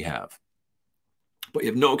that we have. But you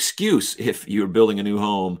have no excuse if you're building a new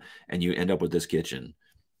home and you end up with this kitchen.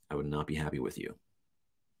 I would not be happy with you.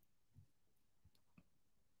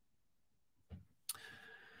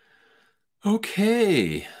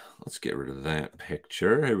 Okay, let's get rid of that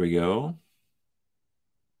picture. Here we go.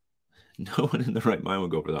 No one in the right mind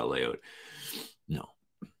would go for that layout. No.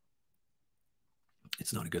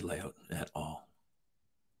 It's not a good layout at all.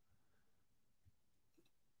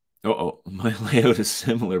 My layout is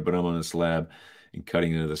similar, but I'm on a slab, and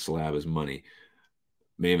cutting into the slab is money.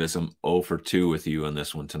 Mavis, I'm 0 for 2 with you on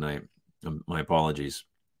this one tonight. My apologies.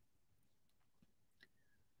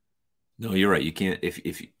 No, you're right. You can't,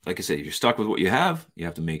 if like I said, if you're stuck with what you have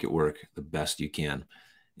to make it work the best you can.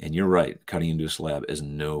 And you're right. Cutting into a slab is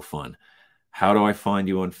no fun. How do I find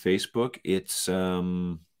you on Facebook? It's,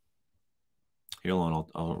 hold on,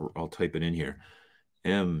 I'll type it in here.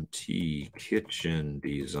 MT Kitchen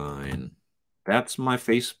Design. That's my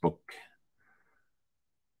Facebook.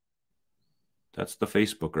 That's the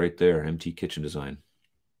Facebook right there, MT Kitchen Design.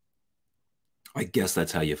 I guess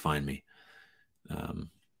that's how you find me.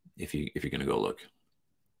 If you're gonna go look.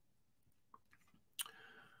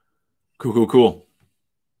 Cool.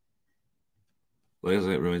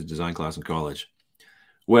 Layout remains design class in college.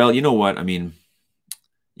 Well, you know what? I mean,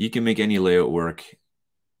 you can make any layout work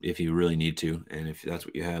if you really need to, and if that's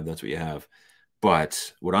what you have, that's what you have.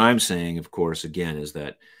 But what I'm saying, of course, again, is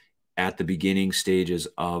that at the beginning stages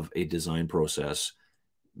of a design process,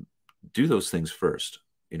 do those things first.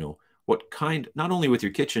 You know, what kind, not only with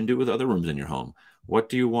your kitchen, do with other rooms in your home. What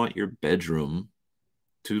do you want your bedroom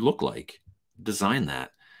to look like? Design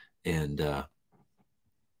that. And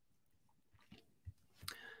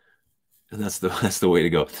that's the way to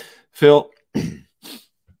go. Phil,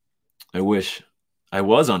 I wish I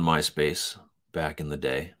was on MySpace back in the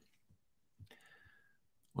day.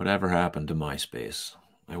 Whatever happened to MySpace?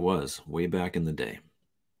 I was way back in the day.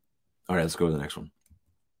 All right, let's go to the next one.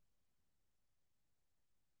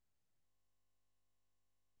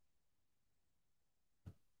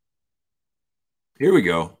 Here we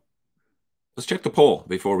go. Let's check the poll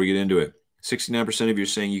before we get into it. 69% of you are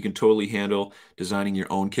saying you can totally handle designing your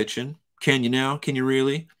own kitchen. Can you now? Can you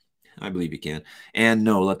really? I believe you can. And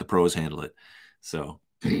no, let the pros handle it. So,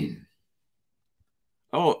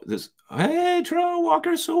 oh, hey, Troy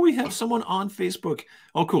Walker. So we have someone on Facebook.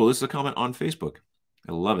 Oh, cool. This is a comment on Facebook.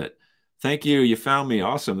 I love it. Thank you. You found me.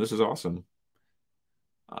 Awesome. This is awesome.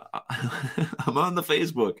 I'm on the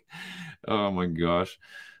Facebook. Oh my gosh.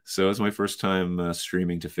 So it's my first time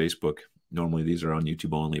streaming to Facebook. Normally these are on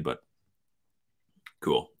YouTube only, but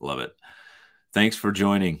cool. Love it. Thanks for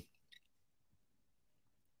joining.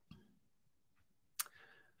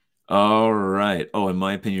 All right. Oh, in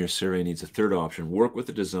my opinion, your survey needs a third option. Work with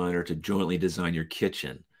a designer to jointly design your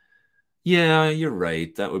kitchen. Yeah, you're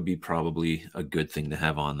right. That would be probably a good thing to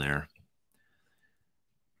have on there.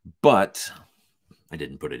 But I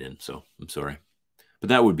didn't put it in, so I'm sorry. But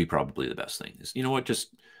that would be probably the best thing. Is, you know what?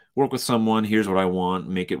 Just work with someone. Here's what I want.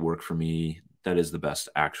 Make it work for me. That is the best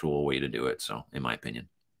actual way to do it. So, in my opinion.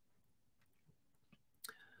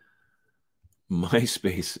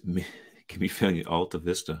 MySpace can be found in Alta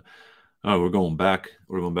Vista. Oh, we're going back.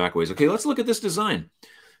 We're going back ways. Okay, let's look at this design.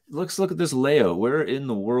 Let's look at this layout. Where in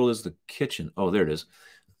the world is the kitchen? Oh, there it is.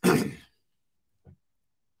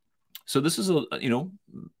 So this is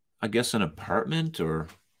I guess an apartment, or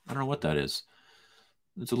I don't know what that is.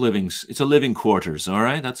 It's a living quarters. All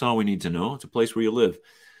right, that's all we need to know. It's a place where you live.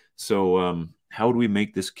 So how do we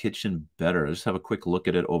make this kitchen better? Let's have a quick look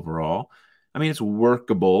at it overall. I mean, it's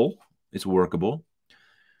workable. It's workable.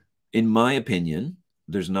 In my opinion,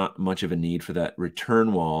 there's not much of a need for that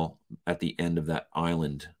return wall at the end of that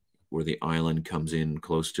island, where the island comes in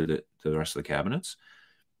close to the rest of the cabinets.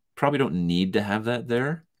 Probably don't need to have that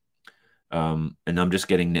there. And I'm just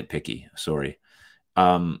getting nitpicky. Sorry.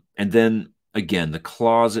 And then again, the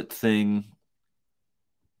closet thing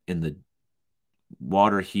in the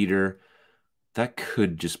water heater, that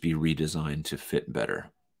could just be redesigned to fit better.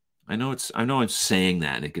 I know I'm saying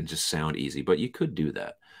that and it can just sound easy, but you could do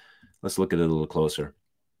that. Let's look at it a little closer.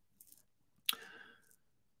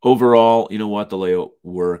 Overall, you know what? The layout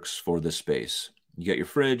works for this space. You got your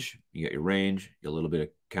fridge, you got your range, you got a little bit of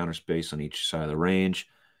counter space on each side of the range.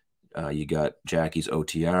 You got Jackie's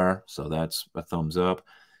OTR, so that's a thumbs up.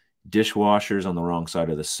 Dishwashers on the wrong side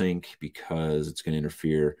of the sink because it's going to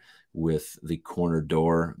interfere with the corner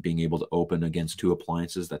door being able to open against two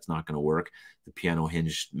appliances. That's not going to work. The piano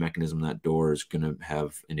hinge mechanism, that door is going to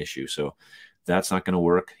have an issue. So that's not going to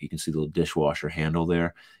work. You can see the little dishwasher handle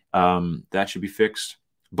there. That should be fixed.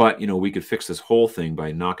 But, we could fix this whole thing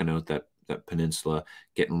by knocking out that peninsula,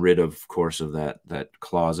 getting rid of course of that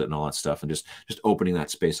closet and all that stuff, and just opening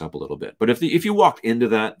that space up a little bit. But if you walked into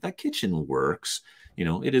that kitchen works.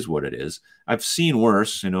 It is what it is. I've seen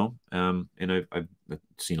worse, and I've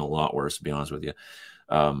seen a lot worse, to be honest with you.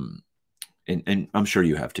 And I'm sure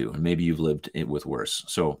you have too, and maybe you've lived with worse.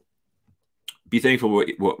 So be thankful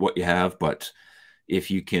what you have, but if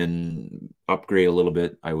you can upgrade a little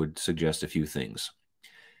bit, I would suggest a few things.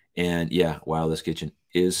 And yeah, wow, this kitchen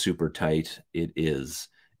is super tight. It is.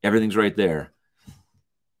 Everything's right there.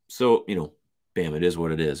 So, bam, it is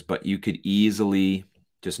what it is. But you could easily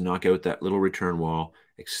just knock out that little return wall,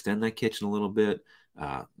 extend that kitchen a little bit,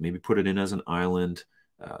 maybe put it in as an island,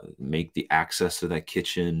 make the access to that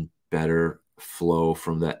kitchen better, flow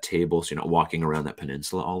from that table so you're not walking around that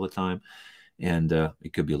peninsula all the time. And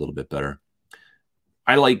it could be a little bit better.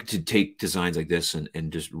 I like to take designs like this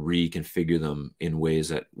and just reconfigure them in ways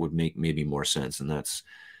that would make maybe more sense. And that's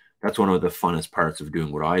one of the funnest parts of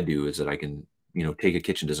doing what I do, is that I can, take a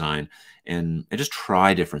kitchen design and just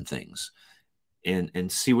try different things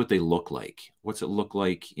and see what they look like. What's it look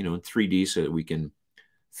like, in 3D, so that we can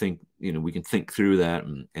think through that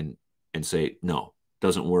and say, no,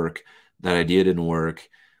 doesn't work. That idea didn't work,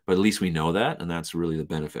 but at least we know that. And that's really the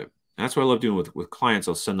benefit. And that's what I love doing with clients.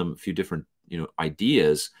 I'll send them a few different,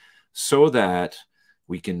 ideas so that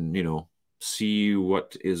we can, see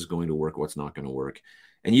what is going to work, what's not going to work.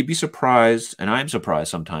 And you'd be surprised, and I'm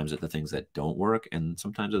surprised sometimes at the things that don't work, and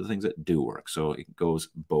sometimes at the things that do work. So it goes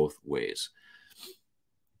both ways.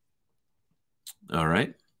 All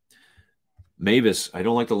right. Mavis, I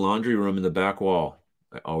don't like the laundry room in the back wall.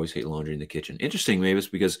 I always hate laundry in the kitchen. Interesting, Mavis,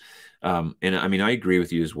 because, and I mean, I agree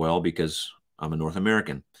with you as well, because I'm a North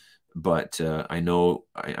American. But I know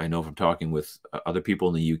from talking with other people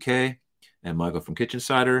in the UK and Michael from Kitchen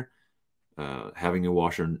Cider, having a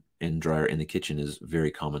washer and dryer in the kitchen is a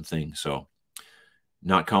very common thing. So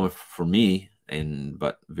not common for me,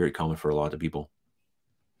 but very common for a lot of people.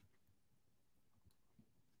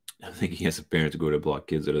 I'm thinking as a parent to go to block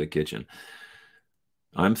kids out of the kitchen.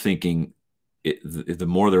 I'm thinking the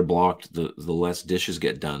more they're blocked, the less dishes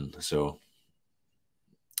get done. So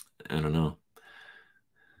I don't know.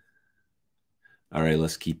 All right,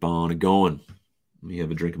 let's keep on going. Let me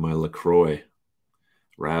have a drink of my LaCroix.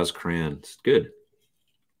 Raz Cran. It's good.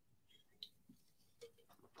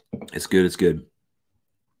 It's good. It's good.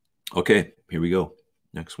 Okay, here we go.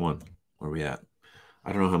 Next one. Where are we at?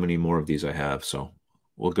 I don't know how many more of these I have, so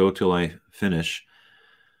we'll go till I finish.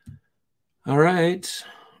 All right.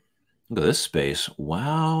 Look at this space.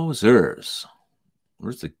 Wowzers.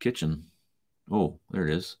 Where's the kitchen? Oh, there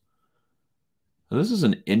it is. Now, this is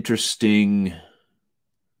an interesting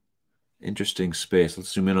space.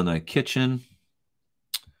 Let's zoom in on that kitchen.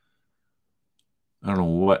 I don't know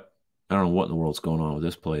what in the world's going on with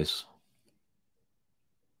this place.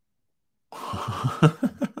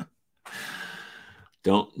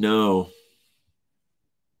 Don't know.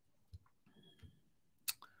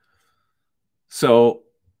 So,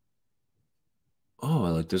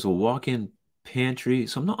 like there's a walk-in pantry.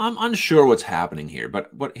 So I'm unsure what's happening here,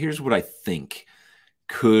 but here's what I think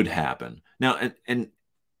could happen. Now, and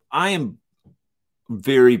I am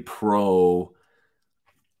very pro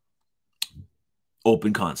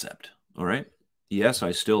open concept. All right. Yes,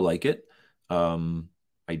 I still like it.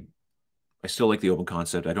 I still like the open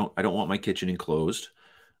concept. I don't want my kitchen enclosed.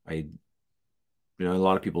 A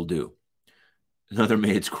lot of people do. Another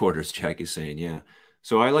maid's quarters, Jackie's saying, yeah.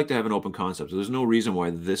 So I like to have an open concept. So there's no reason why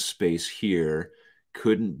this space here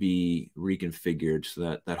couldn't be reconfigured so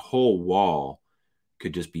that that whole wall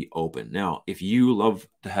could just be open. Now, if you love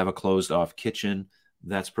to have a closed off kitchen,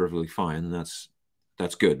 that's perfectly fine. And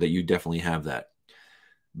that's good that you definitely have that.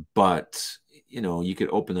 But, you could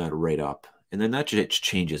open that right up, and then that just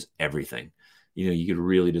changes everything. You could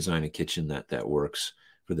really design a kitchen that works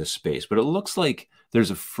for this space. But it looks like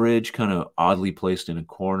there's a fridge kind of oddly placed in a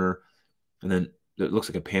corner, and then it looks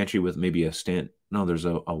like a pantry with maybe a stand. No, there's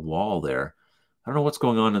a wall there. I don't know what's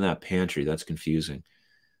going on in that pantry. That's confusing.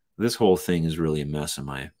 This whole thing is really a mess in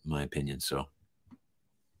my opinion. So,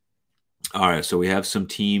 all right. So we have some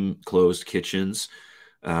team closed kitchens.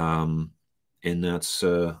 And that's,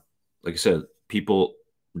 like I said, people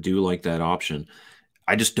do like that option.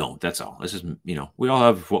 I just don't. That's all. This is, we all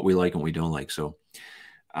have what we like and what we don't like. So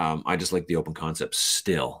I just like the open concept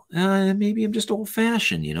still. Maybe I'm just old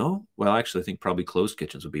fashioned, Well, actually, I think probably closed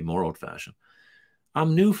kitchens would be more old fashioned.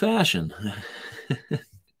 I'm new fashioned.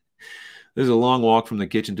 There's a long walk from the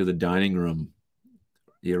kitchen to the dining room.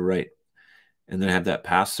 You're right. And then have that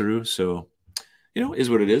pass through. So, is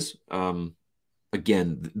what it is.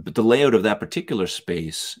 Again, but the layout of that particular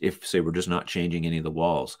space, if say we're just not changing any of the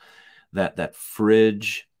walls, that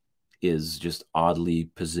fridge is just oddly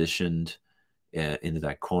positioned into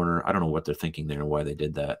that corner. I don't know what they're thinking there and why they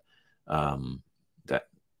did that.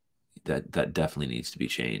 That definitely needs to be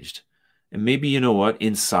changed. And maybe,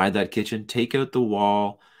 inside that kitchen, take out the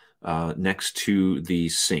wall next to the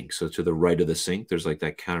sink. So to the right of the sink, there's like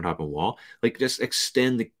that countertop and wall. Like just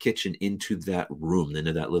extend the kitchen into that room,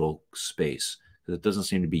 into that little space. Because it doesn't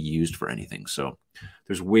seem to be used for anything. So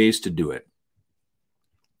there's ways to do it.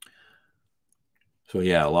 So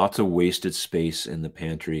yeah, lots of wasted space in the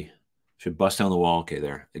pantry. Should bust down the wall. Okay,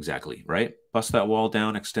 there, exactly, right? Bust that wall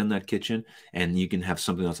down, extend that kitchen, and you can have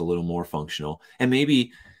something that's a little more functional. And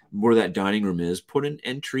maybe where that dining room is, put an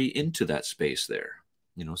entry into that space there,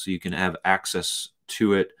 so you can have access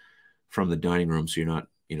to it from the dining room, so you're not,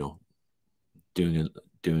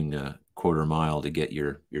 doing a quarter mile to get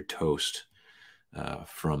your toast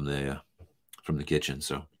from the kitchen.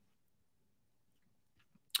 So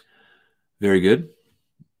very good.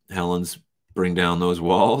 Helen's bring down those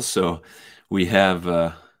walls. So we have,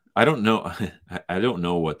 I don't know. I don't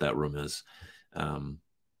know what that room is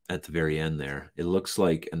at the very end there. It looks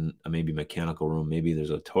like a maybe mechanical room. Maybe there's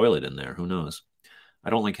a toilet in there. Who knows? I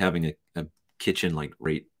don't like having a kitchen like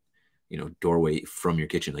right, doorway from your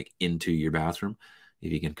kitchen, like into your bathroom,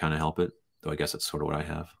 if you can kind of help it. Though I guess that's sort of what I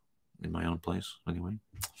have in my own place anyway.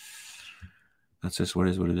 That's just what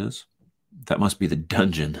it is. That must be the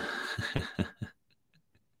dungeon.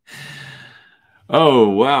 Oh,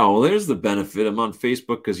 wow. Well, there's the benefit. I'm on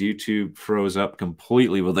Facebook because YouTube froze up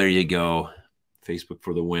completely. Well, there you go. Facebook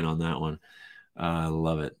for the win on that one. I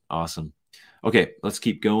love it. Awesome. Okay, let's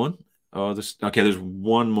keep going. Oh, there's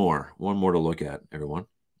one more to look at, everyone,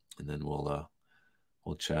 and then we'll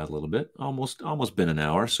chat a little bit. Almost been an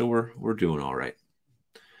hour, so we're doing all right.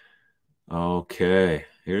 Okay,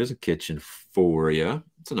 here's a kitchen for you.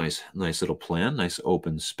 It's a nice little plan, nice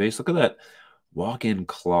open space. Look at that walk-in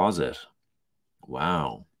closet.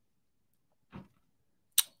 Wow.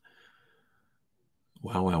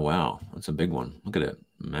 Wow. That's a big one. Look at it.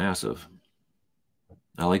 Massive.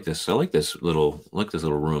 I like this. I like this little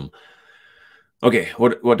room. Okay,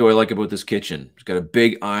 what do I like about this kitchen? It's got a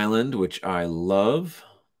big island, which I love.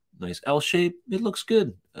 Nice L shape. It looks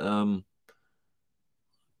good. Oh,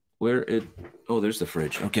 there's the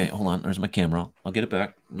fridge. Okay, hold on. There's my camera. I'll get it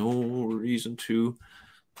back. No reason to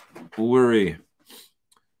worry.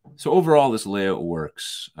 So overall, this layout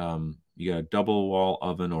works. You got a double wall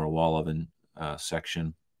oven or a wall oven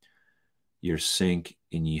section, your sink,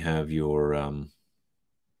 and you have your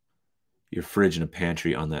fridge and a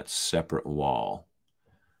pantry on that separate wall.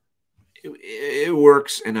 It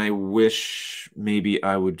works, and I wish maybe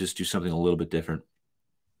I would just do something a little bit different,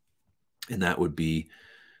 and that would be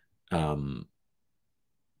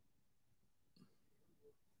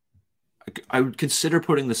I would consider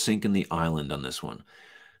putting the sink in the island on this one,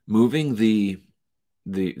 moving the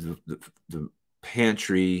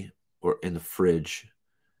pantry or in the fridge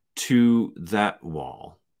to that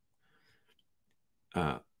wall,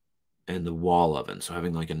 and the wall oven. So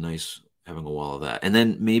having like having a wall of that, and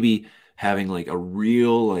then maybe having like a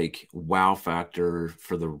real like wow factor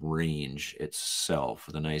for the range itself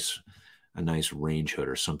with a nice range hood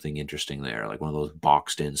or something interesting there, like one of those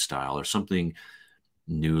boxed in style or something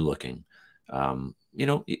new looking. You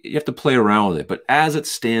have to play around with it, but as it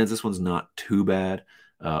stands, this one's not too bad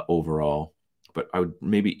overall. But I would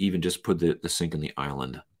maybe even just put the sink in the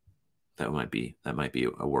island. That might be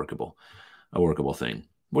a workable thing.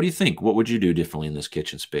 What do you think? What would you do differently in this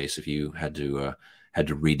kitchen space if you had to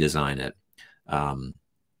redesign it?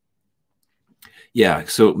 Yeah.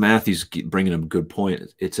 So Matthew's bringing up a good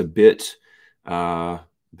point. It's a bit far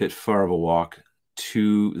of a walk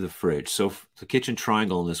to the fridge. So the kitchen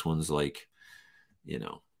triangle in this one's like,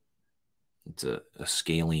 it's a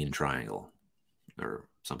scalene triangle or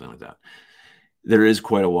something like that. There is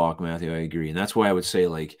quite a walk, Matthew. I agree. And that's why I would say,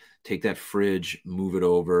 like, take that fridge, move it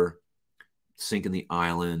over, sink in the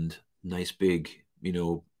island, nice big,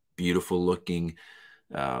 beautiful looking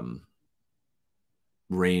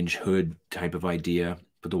range hood type of idea.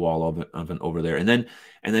 Put the wall oven over there. And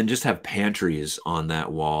then just have pantries on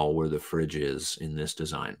that wall where the fridge is in this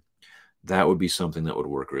design. That would be something that would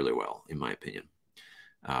work really well, in my opinion.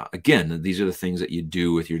 Again, these are the things that you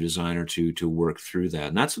do with your designer to work through that.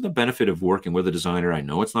 And that's the benefit of working with a designer. I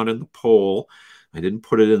know it's not in the poll. I didn't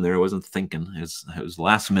put it in there. I wasn't thinking. It was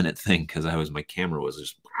last minute thing because my camera was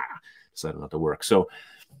just decided not to work. So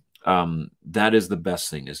that is the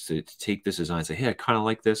best thing, is to take this design and say, hey, I kind of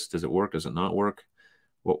like this. Does it work? Does it not work?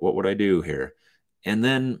 What would I do here? And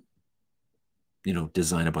then,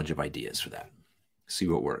 design a bunch of ideas for that. See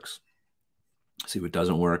what works. See what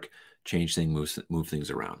doesn't work. Change things, move things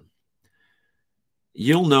around.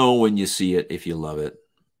 You'll know when you see it if you love it,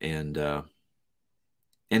 and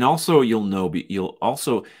also you'll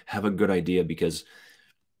also have a good idea because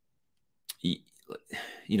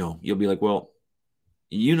you'll be like, well,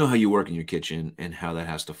 how you work in your kitchen and how that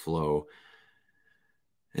has to flow,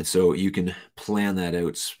 and so you can plan that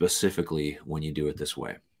out specifically when you do it this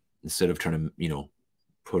way, instead of trying to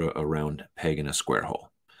put a round peg in a square hole,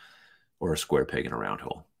 or a square peg in a round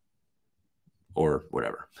hole, or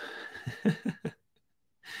whatever.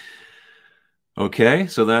 Okay,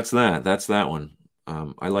 so that's that. That's that one.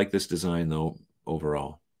 I like this design though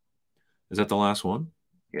overall. Is that the last one?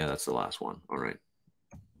 Yeah, that's the last one. All right,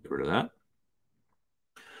 get rid of that.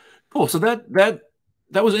 Cool. So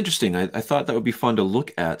that was interesting. I thought that would be fun to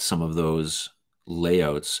look at some of those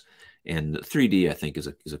layouts, and 3D I think is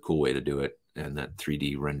a cool way to do it, and that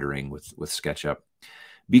 3D rendering with SketchUp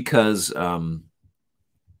because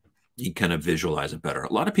you kind of visualize it better.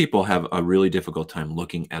 A lot of people have a really difficult time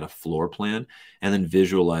looking at a floor plan and then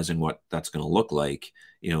visualizing what that's going to look like,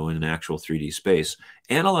 in an actual 3D space.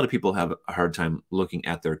 And a lot of people have a hard time looking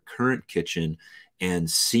at their current kitchen and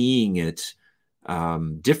seeing it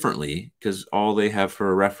differently because all they have for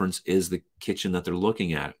a reference is the kitchen that they're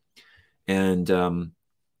looking at. And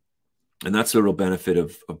that's the real benefit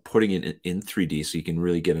of putting it in 3D so you can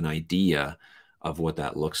really get an idea of what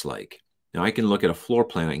that looks like. Now, I can look at a floor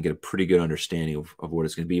plan and get a pretty good understanding of what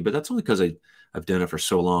it's going to be, but that's only because I've done it for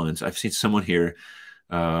so long. And I've seen someone here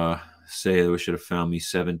say that we should have found me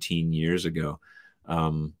 17 years ago.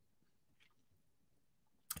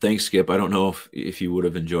 Thanks, Skip. I don't know if you would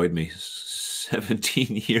have enjoyed me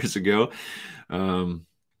 17 years ago. I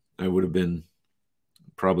would have been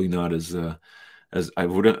probably not as I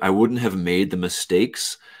wouldn't have made the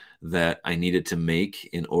mistakes that I needed to make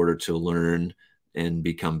in order to learn and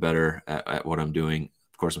become better at what I'm doing.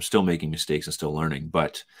 Of course, I'm still making mistakes and still learning,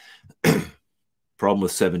 but problem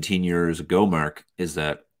with 17 years ago, Mark, is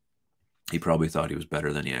that he probably thought he was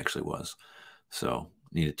better than he actually was. So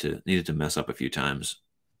needed to mess up a few times.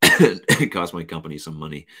 It cost my company some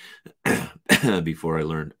money before I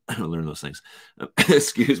learned those things.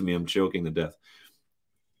 Excuse me, I'm choking to death.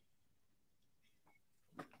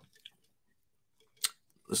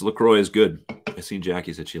 This LaCroix is good. I seen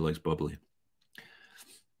Jackie said she likes bubbly.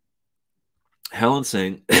 Helen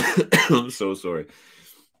saying, I'm so sorry.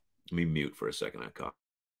 Let me mute for a second. I cough.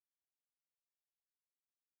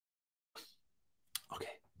 Okay,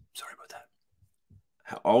 sorry about that.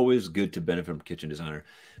 Always good to benefit from kitchen designer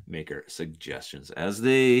maker suggestions as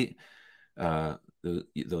they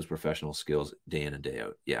those professional skills day in and day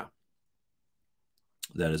out. Yeah,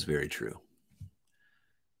 that is very true.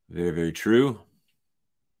 Very, very true.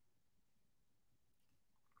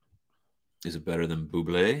 Is it better than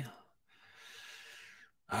Buble?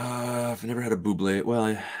 I've never had a Buble.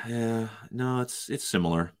 Well, yeah, no, it's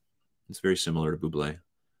similar. It's very similar to Buble.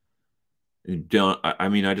 Don't I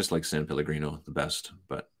mean I just like San Pellegrino the best,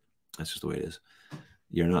 but that's just the way it is.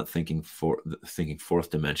 You're not thinking fourth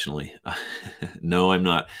dimensionally. No, I'm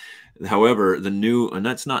not. However, the new, and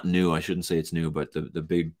that's not new. I shouldn't say it's new, but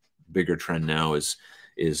the bigger trend now is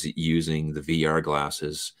using the VR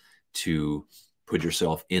glasses to put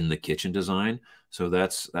yourself in the kitchen design. So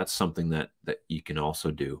that's something that you can also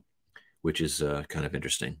do, which is kind of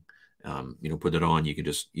interesting. Put it on, you can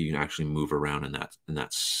actually move around in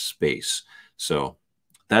that space. So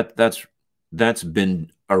that's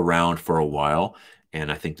been around for a while,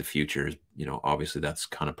 and I think the future is, obviously that's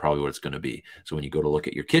kind of probably what it's going to be. So when you go to look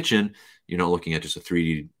at your kitchen, you're not looking at just a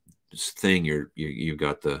 3D thing. You've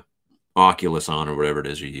got the Oculus on or whatever it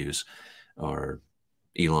is you use, or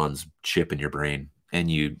Elon's chip in your brain, and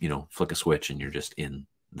you flick a switch and you're just in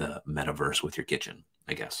the metaverse with your kitchen.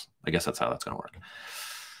 I guess that's how that's going to work.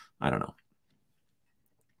 I don't know.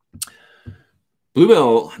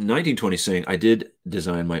 Bluebell 1920 saying, I did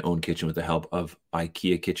design my own kitchen with the help of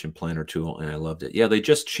IKEA kitchen planner tool, and I loved it. Yeah, they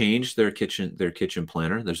just changed their kitchen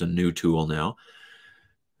planner. There's a new tool now.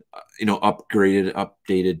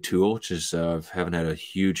 Updated tool, which is haven't had a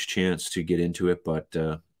huge chance to get into it, but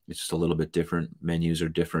it's just a little bit different. Menus are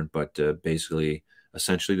different, but basically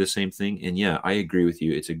essentially the same thing. And yeah, I agree with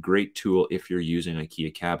you. It's a great tool if you're using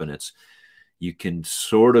IKEA cabinets. You can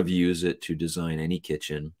sort of use it to design any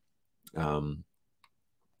kitchen. And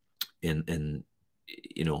even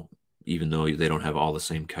though they don't have all the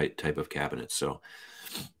same type of cabinets. So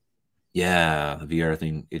yeah, the VR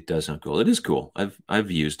thing, it does sound cool. It is cool.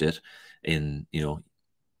 I've used it, and and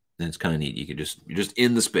it's kind of neat. You're just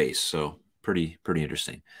in the space. So pretty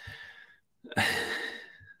interesting.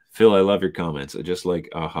 Phil, I love your comments. I just like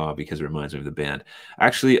Aha because it reminds me of the band.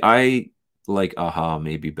 Actually, I like Aha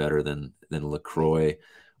maybe better than LaCroix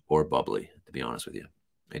or Bubbly, to be honest with you.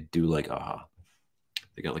 I do like Aha.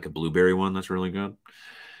 They got like a blueberry one that's really good.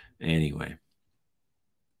 Anyway.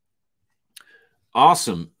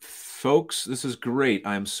 Awesome. Folks, this is great.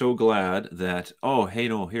 I'm so glad that hey,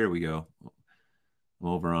 no, here we go. I'm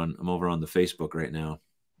over on the Facebook right now.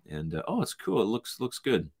 And it's cool. It looks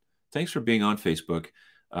good. Thanks for being on Facebook.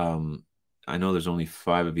 I know there's only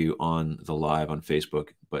 5 of you on the live on Facebook,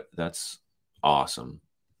 but that's awesome.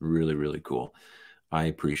 Really, really cool. I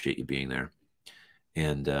appreciate you being there.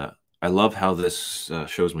 And I love how this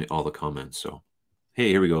shows me all the comments. So, hey,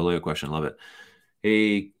 here we go. Leo question. Love it.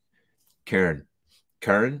 Hey, Karen.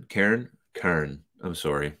 Karen. I'm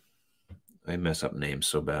sorry. I mess up names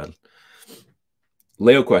so bad.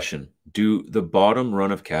 Leo question. Do the bottom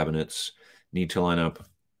run of cabinets need to line up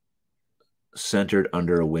centered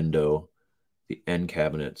under a window? The end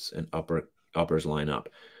cabinets and uppers line up.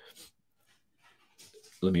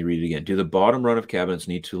 Let me read it again. Do the bottom run of cabinets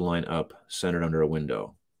need to line up centered under a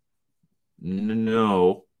window?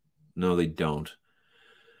 No, they don't.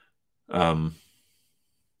 And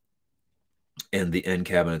the end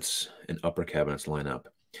cabinets and upper cabinets line up.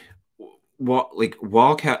 Let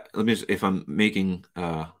me just, if I'm making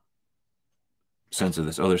sense of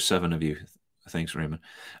this. Oh, there's 7 of you. Thanks, Raymond.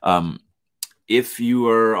 If you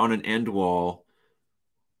are on an end wall,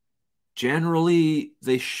 generally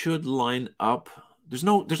they should line up. There's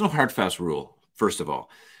no hard fast rule. First of all,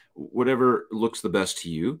 whatever looks the best to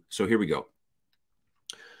you. So here we go.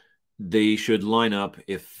 They should line up.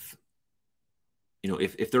 If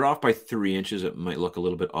they're off by 3 inches, it might look a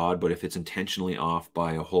little bit odd, but if it's intentionally off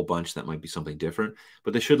by a whole bunch, that might be something different.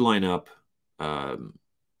 But they should line up,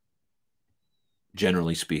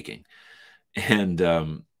 generally speaking. And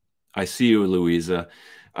I see you, Louisa.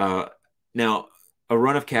 Now, a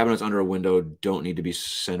run of cabinets under a window don't need to be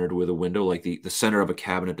centered with a window. Like the center of a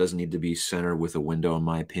cabinet doesn't need to be centered with a window, in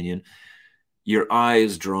my opinion. Your eye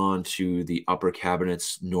is drawn to the upper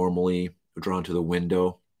cabinets, normally drawn to the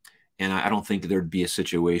window. And I don't think there'd be a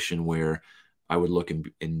situation where I would look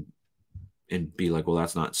and be like, well,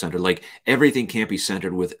 that's not centered. Like, everything can't be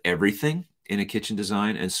centered with everything in a kitchen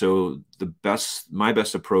design. And so my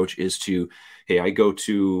best approach is to, hey, my eye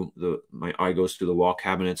goes to the wall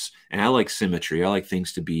cabinets, and I like symmetry. I like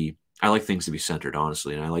things to be centered,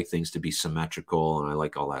 honestly. And I like things to be symmetrical, and I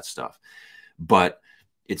like all that stuff. But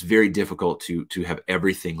it's very difficult to have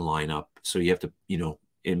everything line up. So you have to,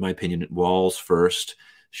 in my opinion, walls first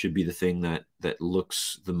should be the thing that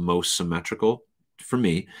looks the most symmetrical for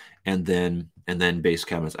me. And then base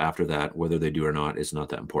cabinets after that, whether they do or not, is not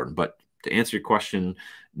that important. But to answer your question,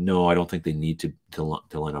 no, I don't think they need to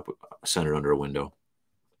line up centered under a window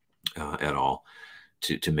at all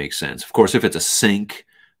to make sense. Of course, if it's a sink,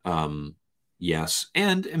 yes.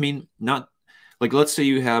 And I mean, not like, let's say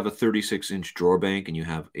you have a 36-inch drawer bank and you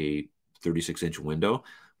have a 36-inch window.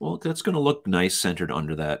 Well, that's going to look nice centered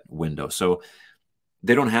under that window. So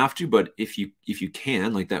they don't have to, but if you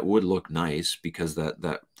can, like, that would look nice, because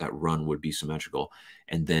that run would be symmetrical,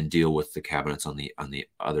 and then deal with the cabinets on the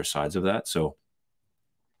other sides of that. So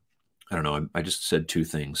I don't know. I just said 2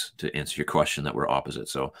 things to answer your question that were opposite.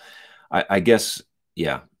 So I guess,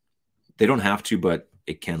 yeah, they don't have to, but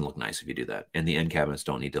it can look nice if you do that. And the end cabinets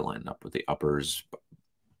don't need to line up with the uppers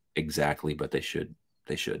exactly, but they should.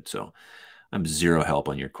 So I'm zero help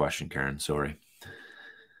on your question, Karen. Sorry.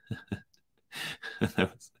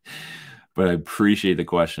 But I appreciate the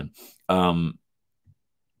question.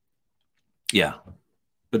 Yeah,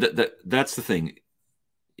 but that's the thing.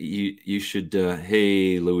 You should.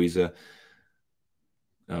 Hey, Louisa,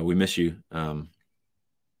 we miss you.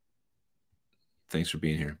 Thanks for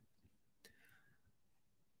being here.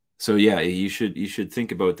 So yeah, you should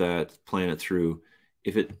think about that, plan it through.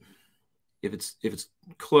 If it's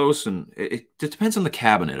close, and it depends on the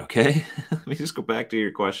cabinet, okay? Let me just go back to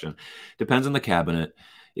your question. Depends on the cabinet.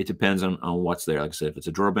 It depends on what's there. Like I said, if it's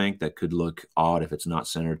a drawer bank, that could look odd if it's not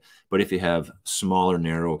centered. But if you have smaller,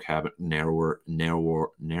 narrower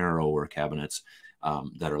cabinets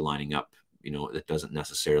that are lining up, it doesn't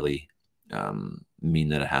necessarily mean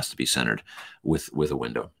that it has to be centered with a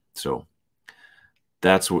window. So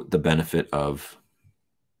that's what the benefit of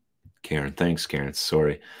Karen. Thanks, Karen.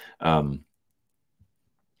 Sorry.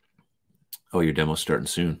 Oh, your demo's starting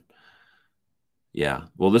soon. Yeah.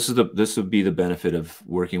 Well, this would be the benefit of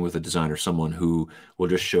working with a designer, someone who will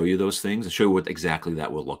just show you those things and show you what exactly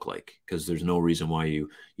that will look like, because there's no reason why you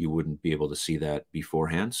wouldn't be able to see that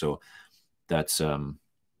beforehand. So that's a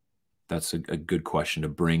good question to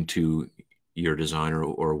bring to your designer,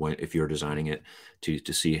 or if you're designing it,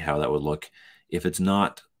 to see how that would look if it's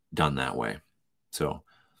not done that way. So,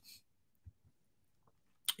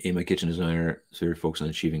 my kitchen designer, so you're focused on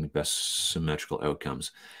achieving the best symmetrical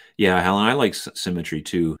outcomes. Yeah, Helen, I like symmetry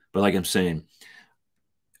too. But like I'm saying,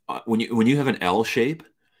 when you have an L shape,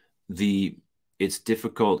 it's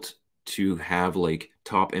difficult to have like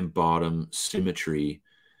top and bottom symmetry,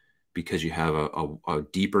 because you have a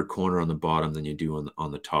deeper corner on the bottom than you do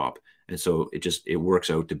on the top. And so it works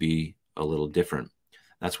out to be a little different.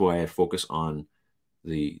 That's why I focus on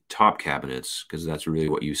the top cabinets, because that's really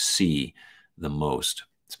what you see the most,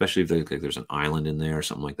 especially if there's an island in there or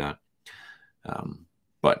something like that.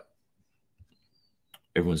 But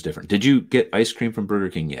everyone's different. Did you get ice cream from Burger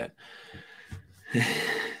King yet?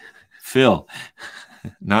 Phil,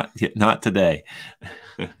 not today.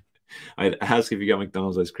 I'd ask if you got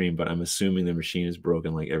McDonald's ice cream, but I'm assuming the machine is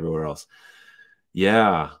broken like everywhere else.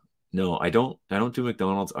 Yeah, no, I don't do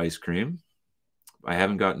McDonald's ice cream. I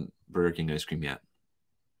haven't gotten Burger King ice cream yet.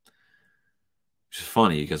 Which is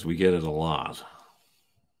funny because we get it a lot.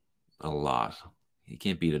 A lot. You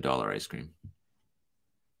can't beat $1 ice cream.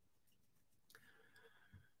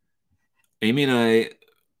 Amy and I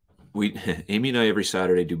every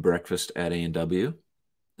Saturday do breakfast at A&W.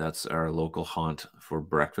 That's our local haunt for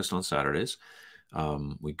breakfast on Saturdays.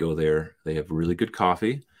 We go there. They have really good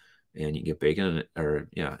coffee, and you can get bacon or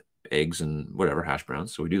eggs and whatever, hash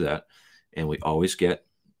browns. So we do that, and we always get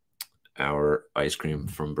our ice cream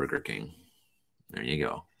from Burger King. There you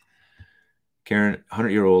go. Karen,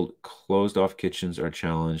 100-year-old closed off kitchens are a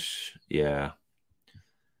challenge. Yeah.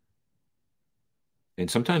 And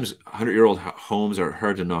sometimes 100-year-old homes are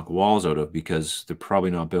hard to knock walls out of because they're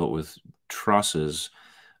probably not built with trusses.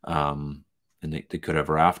 And they could have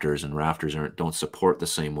rafters, and rafters don't support the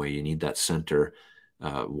same way. You need that center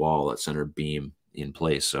wall, that center beam in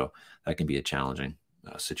place. So that can be a challenging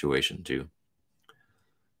situation too.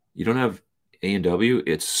 You don't have A&W?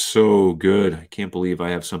 It's so good. I can't believe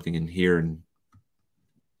I have something in here and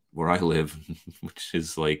where I live, which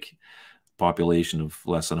is like population of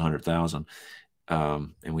less than 100,000.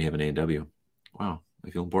 And we have an A&W. Wow, I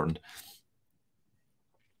feel important.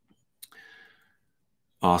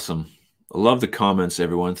 Awesome. I love the comments,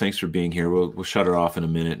 everyone. Thanks for being here. We'll shut her off in a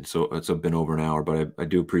minute. So it's been over an hour, but I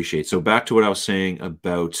do appreciate it. So back to what I was saying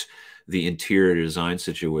about the interior design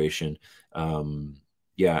situation.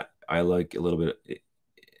 Yeah, I like a little bit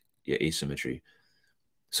asymmetry.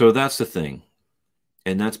 So that's the thing.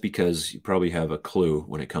 And that's because you probably have a clue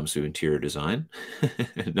when it comes to interior design.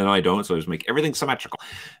 No, I don't. So I just make everything symmetrical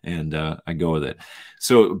and I go with it.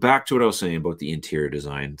 So back to what I was saying about the interior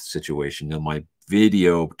design situation. Now, my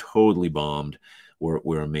video totally bombed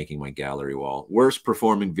where I'm making my gallery wall. Worst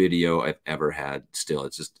performing video I've ever had. Still,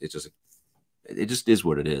 it just is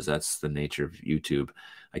what it is. That's the nature of YouTube.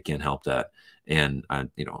 I can't help that. And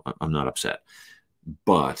I'm not upset,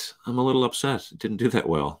 but I'm a little upset. It didn't do that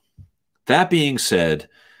well. That being said,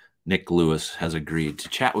 Nick Lewis has agreed to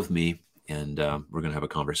chat with me, and we're going to have a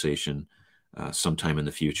conversation sometime in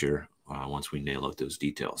the future once we nail out those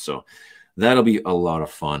details. So that'll be a lot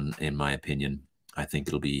of fun, in my opinion. I think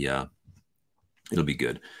it'll be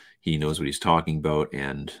good. He knows what he's talking about,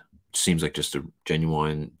 and seems like just a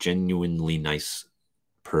genuinely nice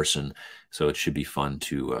person. So it should be fun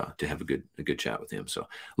to have a good chat with him. So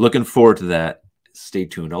looking forward to that. Stay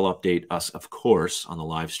tuned. I'll update us, of course, on the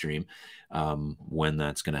live stream when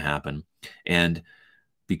that's going to happen. And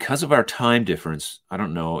because of our time difference, I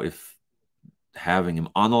don't know if having him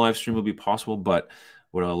on the live stream will be possible, but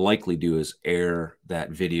what I'll likely do is air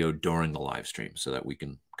that video during the live stream so that we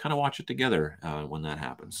can kind of watch it together when that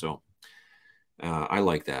happens. So I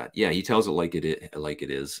like that. Yeah, he tells it like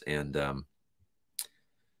it is, and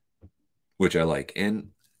which I like. And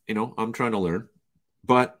I'm trying to learn,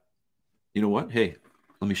 but you know what? Hey,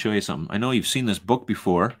 let me show you something. I know you've seen this book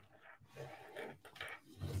before.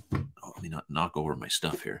 Oh, let me not knock over my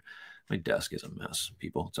stuff here. My desk is a mess,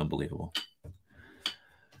 people. It's unbelievable.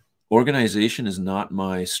 Organization is not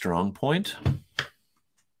my strong point.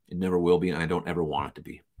 It never will be, and I don't ever want it to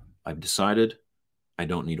be. I've decided I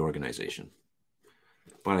don't need organization.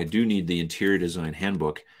 But I do need the interior design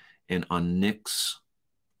handbook. And on Nick's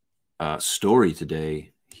story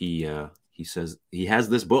today, he says he has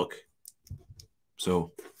this book.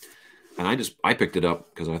 So, and I picked it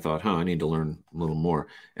up because I thought, I need to learn a little more.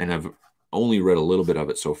 And I've only read a little bit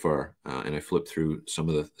of it so far. And I flipped through some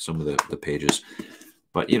of the pages,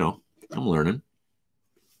 but I'm learning.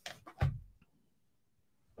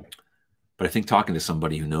 But I think talking to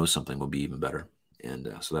somebody who knows something will be even better.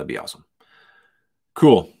 And so that'd be awesome.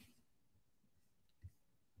 Cool.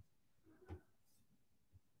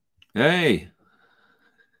 Hey,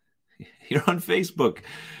 you're on Facebook.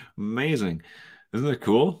 Amazing. Isn't that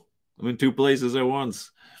cool? I'm in two places at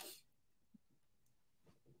once.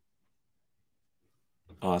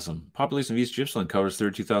 Awesome. Population of East Gippsland covers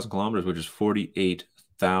 32,000 kilometers, which is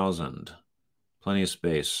 48,000. Plenty of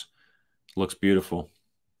space. Looks beautiful.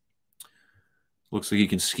 Looks like you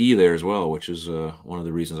can ski there as well, which is one of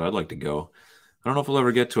the reasons I'd like to go. I don't know if we'll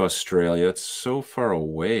ever get to Australia. It's so far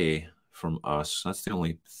away from us. That's the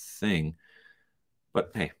only thing.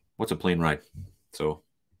 But hey, what's a plane ride? So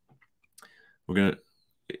we're gonna.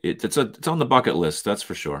 It's on the bucket list. That's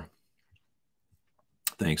for sure.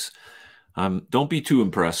 Thanks. Don't be too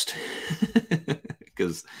impressed,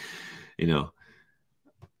 because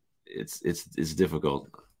it's difficult.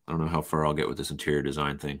 I don't know how far I'll get with this interior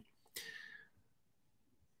design thing.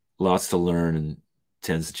 Lots to learn and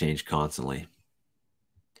tends to change constantly.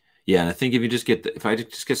 Yeah, and I think if you just get if I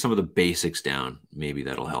just get some of the basics down, maybe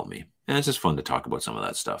that'll help me. And it's just fun to talk about some of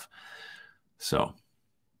that stuff. So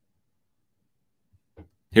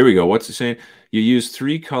here we go. What's it saying? You use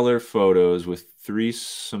 3 color photos with 3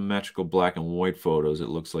 symmetrical black and white photos. It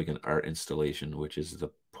looks like an art installation, which is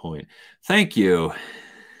the point. Thank you.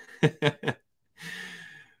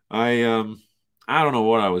 I don't know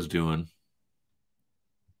what I was doing.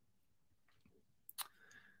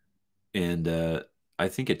 And I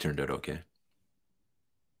think it turned out okay.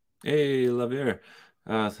 Hey, Lavier.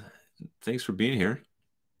 Thanks for being here.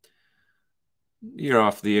 You're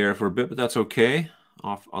off the air for a bit, but that's okay.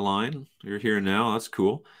 Off a line. You're here now. That's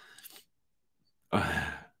cool.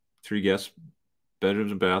 3 guests, bedrooms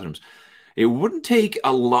and bathrooms. It wouldn't take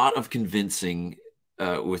a lot of convincing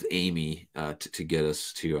with Amy to get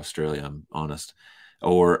us to Australia, I'm honest.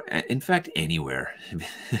 Or, in fact, anywhere.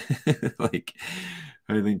 Like,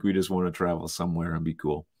 I think we just want to travel somewhere and be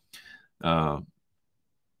cool. Yeah,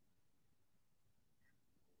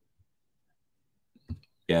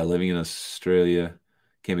 living in Australia,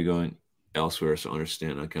 can't be going elsewhere, so I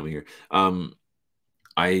understand not coming here.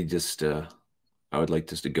 I just I would like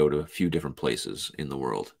just to go to a few different places in the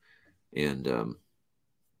world, and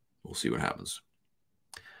we'll see what happens.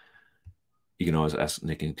 You can always ask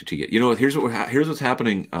Nick and Katika. You know, here's what's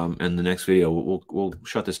happening in the next video. We'll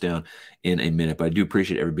shut this down in a minute, but I do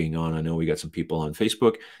appreciate everybody being on. I know we got some people on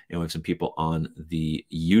Facebook and we have some people on the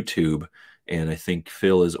YouTube, and I think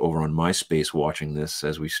Phil is over on MySpace watching this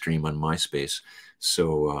as we stream on MySpace.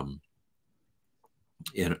 So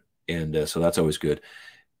so that's always good.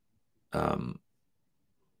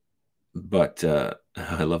 But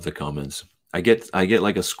I love the comments. I get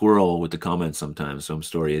like a squirrel with the comments sometimes. Some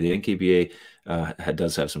story. The NKBA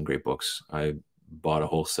does have some great books. I bought a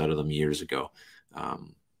whole set of them years ago.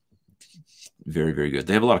 Very, very good.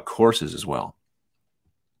 They have a lot of courses as well.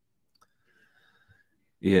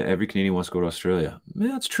 Yeah, every Canadian wants to go to Australia. Yeah,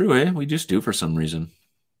 that's true, eh? We just do for some reason.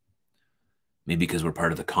 Maybe because we're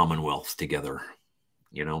part of the Commonwealth together.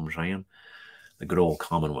 You know what I'm saying? The good old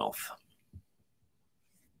Commonwealth.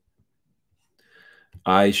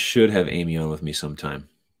 I should have Amy on with me sometime.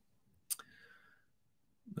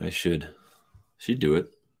 I should. She'd do it.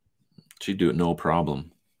 She'd do it no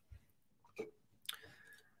problem.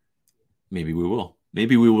 Maybe we will.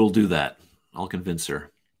 Maybe we will do that. I'll convince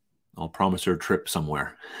her. I'll promise her a trip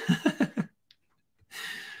somewhere.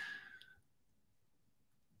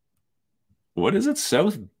 What is it?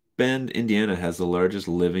 South Bend, Indiana has the largest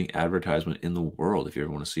living advertisement in the world, if you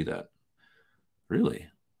ever want to see that. Really?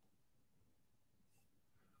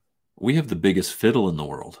 We have the biggest fiddle in the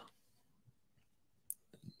world.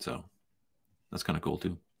 So that's kind of cool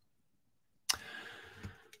too.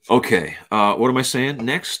 Okay, what am I saying?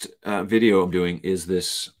 Next video I'm doing is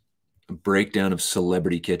this breakdown of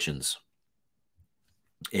celebrity kitchens.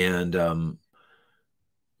 And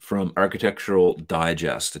from Architectural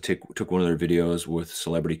Digest, I took one of their videos with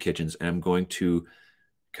celebrity kitchens, and I'm going to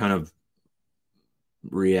kind of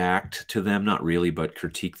react to them, not really, but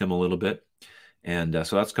critique them a little bit. And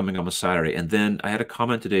so that's coming on a Saturday. And then I had a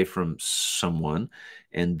comment today from someone,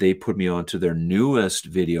 and they put me on to their newest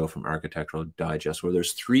video from Architectural Digest, where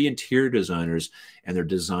there's 3 interior designers, and they're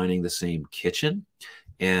designing the same kitchen.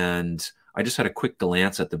 And I just had a quick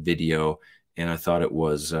glance at the video, and I thought it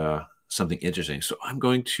was something interesting. So I'm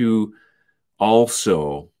going to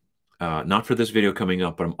also, not for this video coming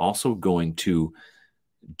up, but I'm also going to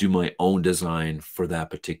do my own design for that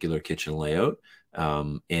particular kitchen layout.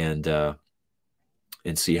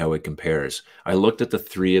 And see how it compares. I looked at the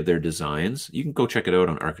 3 of their designs. You can go check it out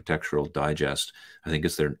on Architectural Digest. I think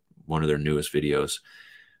it's one of their newest videos.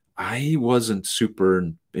 I wasn't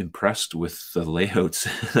super impressed with the layouts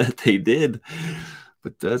that they did,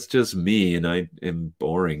 but that's just me, and I am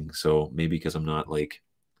boring. So maybe because I'm not like,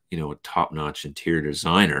 you know, a top-notch interior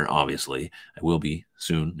designer, obviously. I will be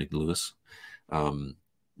soon, Nick Lewis.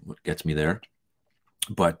 What gets me there.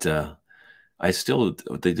 But I still,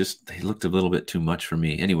 they looked a little bit too much for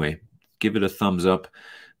me. Anyway, give it a thumbs up,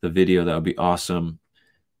 the video. That would be awesome.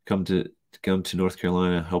 Come to North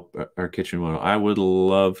Carolina, help our kitchen model. I would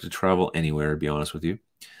love to travel anywhere, to be honest with you.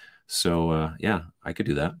 So yeah, I could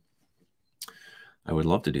do that. I would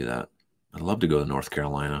love to do that. I'd love to go to North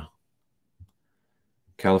Carolina.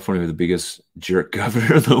 California with the biggest jerk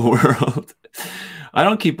governor in the world. I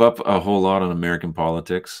don't keep up a whole lot on American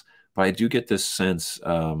politics, but I do get this sense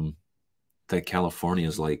that California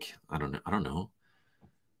is like, I don't know.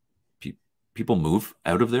 people move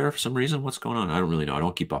out of there for some reason? What's going on? I don't really know. I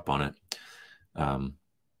don't keep up on it. I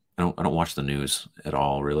don't watch the news at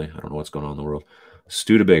all, really. I don't know what's going on in the world.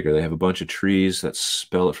 Studebaker, they have a bunch of trees that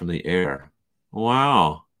spell it from the air.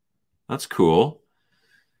 Wow, that's cool.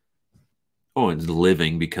 Oh, it's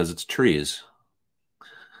living because it's trees.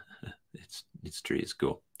 It's trees.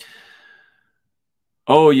 Cool.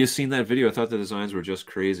 Oh, you seen that video? I thought the designs were just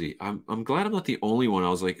crazy. I'm glad I'm not the only one. I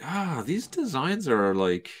was like, these designs are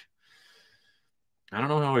like, I don't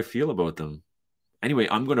know how I feel about them. Anyway,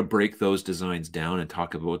 I'm going to break those designs down and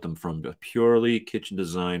talk about them from a purely kitchen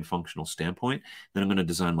design functional standpoint. Then I'm going to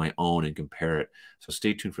design my own and compare it. So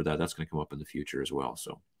stay tuned for that. That's going to come up in the future as well.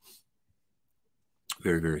 So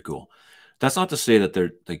very, very cool. That's not to say that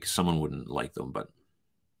they're like someone wouldn't like them, but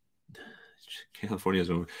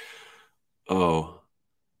California's over. Oh,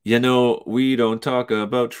 you know, we don't talk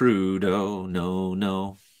about Trudeau. No,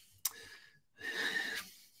 no.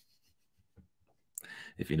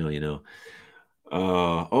 If you know, you know.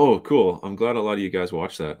 Oh, cool. I'm glad a lot of you guys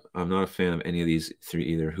watch that. I'm not a fan of any of these three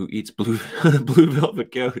either. Who eats blue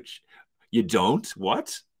velvet couch? You don't?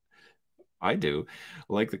 What? I do.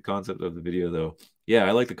 I like the concept of the video though. Yeah,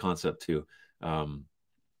 I like the concept too. I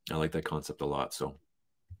like that concept a lot. So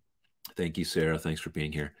thank you, Sarah. Thanks for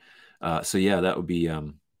being here. So yeah, that would be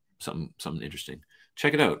something interesting.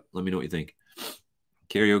 Check it out. Let me know what you think.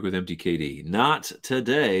 Karaoke with MTKD. Not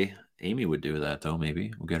today. Amy would do that though.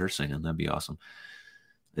 Maybe we'll get her singing. That'd be awesome.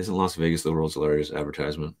 Isn't Las Vegas the world's largest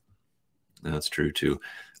advertisement? That's true too.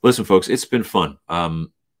 Listen, folks, it's been fun. And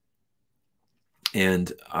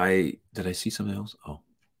did I see something else?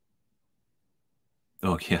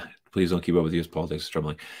 Oh yeah. Please don't keep up with U.S. politics. It's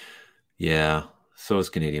troubling. Yeah. So is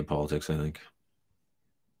Canadian politics, I think.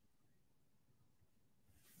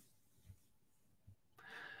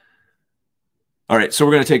 All right. So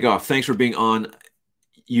we're going to take off. Thanks for being on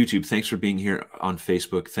YouTube. Thanks for being here on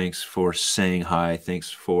Facebook. Thanks for saying hi. Thanks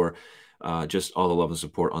for just all the love and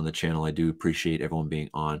support on the channel. I do appreciate everyone being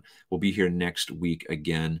on. We'll be here next week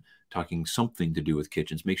again, talking something to do with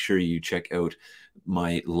kitchens. Make sure you check out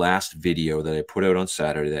my last video that I put out on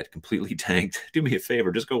Saturday that completely tanked. Do me a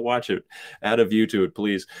favor, just go watch it. Add a view to it,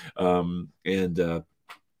 please.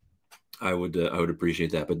 I would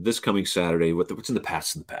appreciate that. But this coming Saturday, what's in the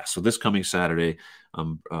past in the past. So this coming Saturday,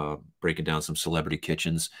 I'm breaking down some celebrity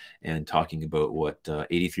kitchens and talking about what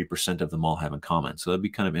 83% of them all have in common. So that'd be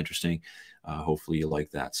kind of interesting. Hopefully you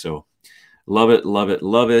like that. So love it, love it,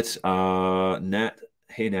 love it. Nat,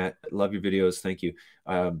 hey Nat, love your videos. Thank you.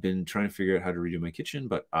 I've been trying to figure out how to redo my kitchen,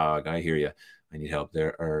 but I hear you. I need help.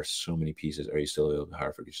 There are so many pieces. Are you still able to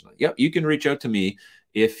hire for kitchen? Yep, you can reach out to me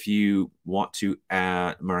if you want to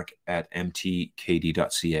mark at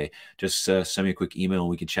mtkd.ca. Just send me a quick email and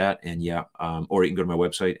we can chat. And yeah, or you can go to my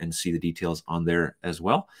website and see the details on there as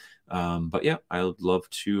well. But yeah, I would love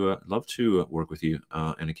to work with you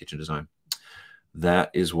in a kitchen design.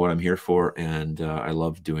 That is what I'm here for, and I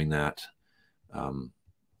love doing that.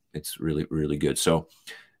 It's really, really good. So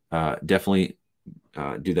definitely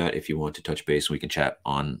do that if you want to touch base. We can chat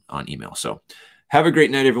on email. So have a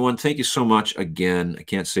great night, everyone. Thank you so much again. I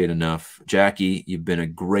can't say it enough. Jackie, you've been a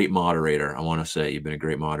great moderator. I want to say you've been a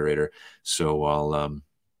great moderator. So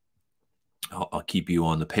I'll keep you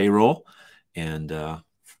on the payroll, and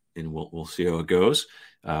we'll see how it goes.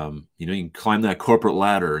 You can climb that corporate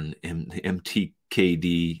ladder in the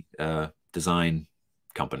MTKD design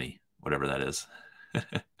company, whatever that is.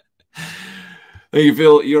 Thank you,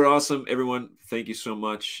 Phil. You're awesome. Everyone, thank you so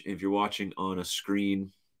much. If you're watching on a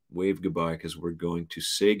screen, wave goodbye because we're going to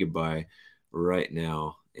say goodbye right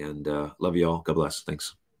now. And love you all. God bless.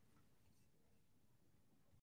 Thanks.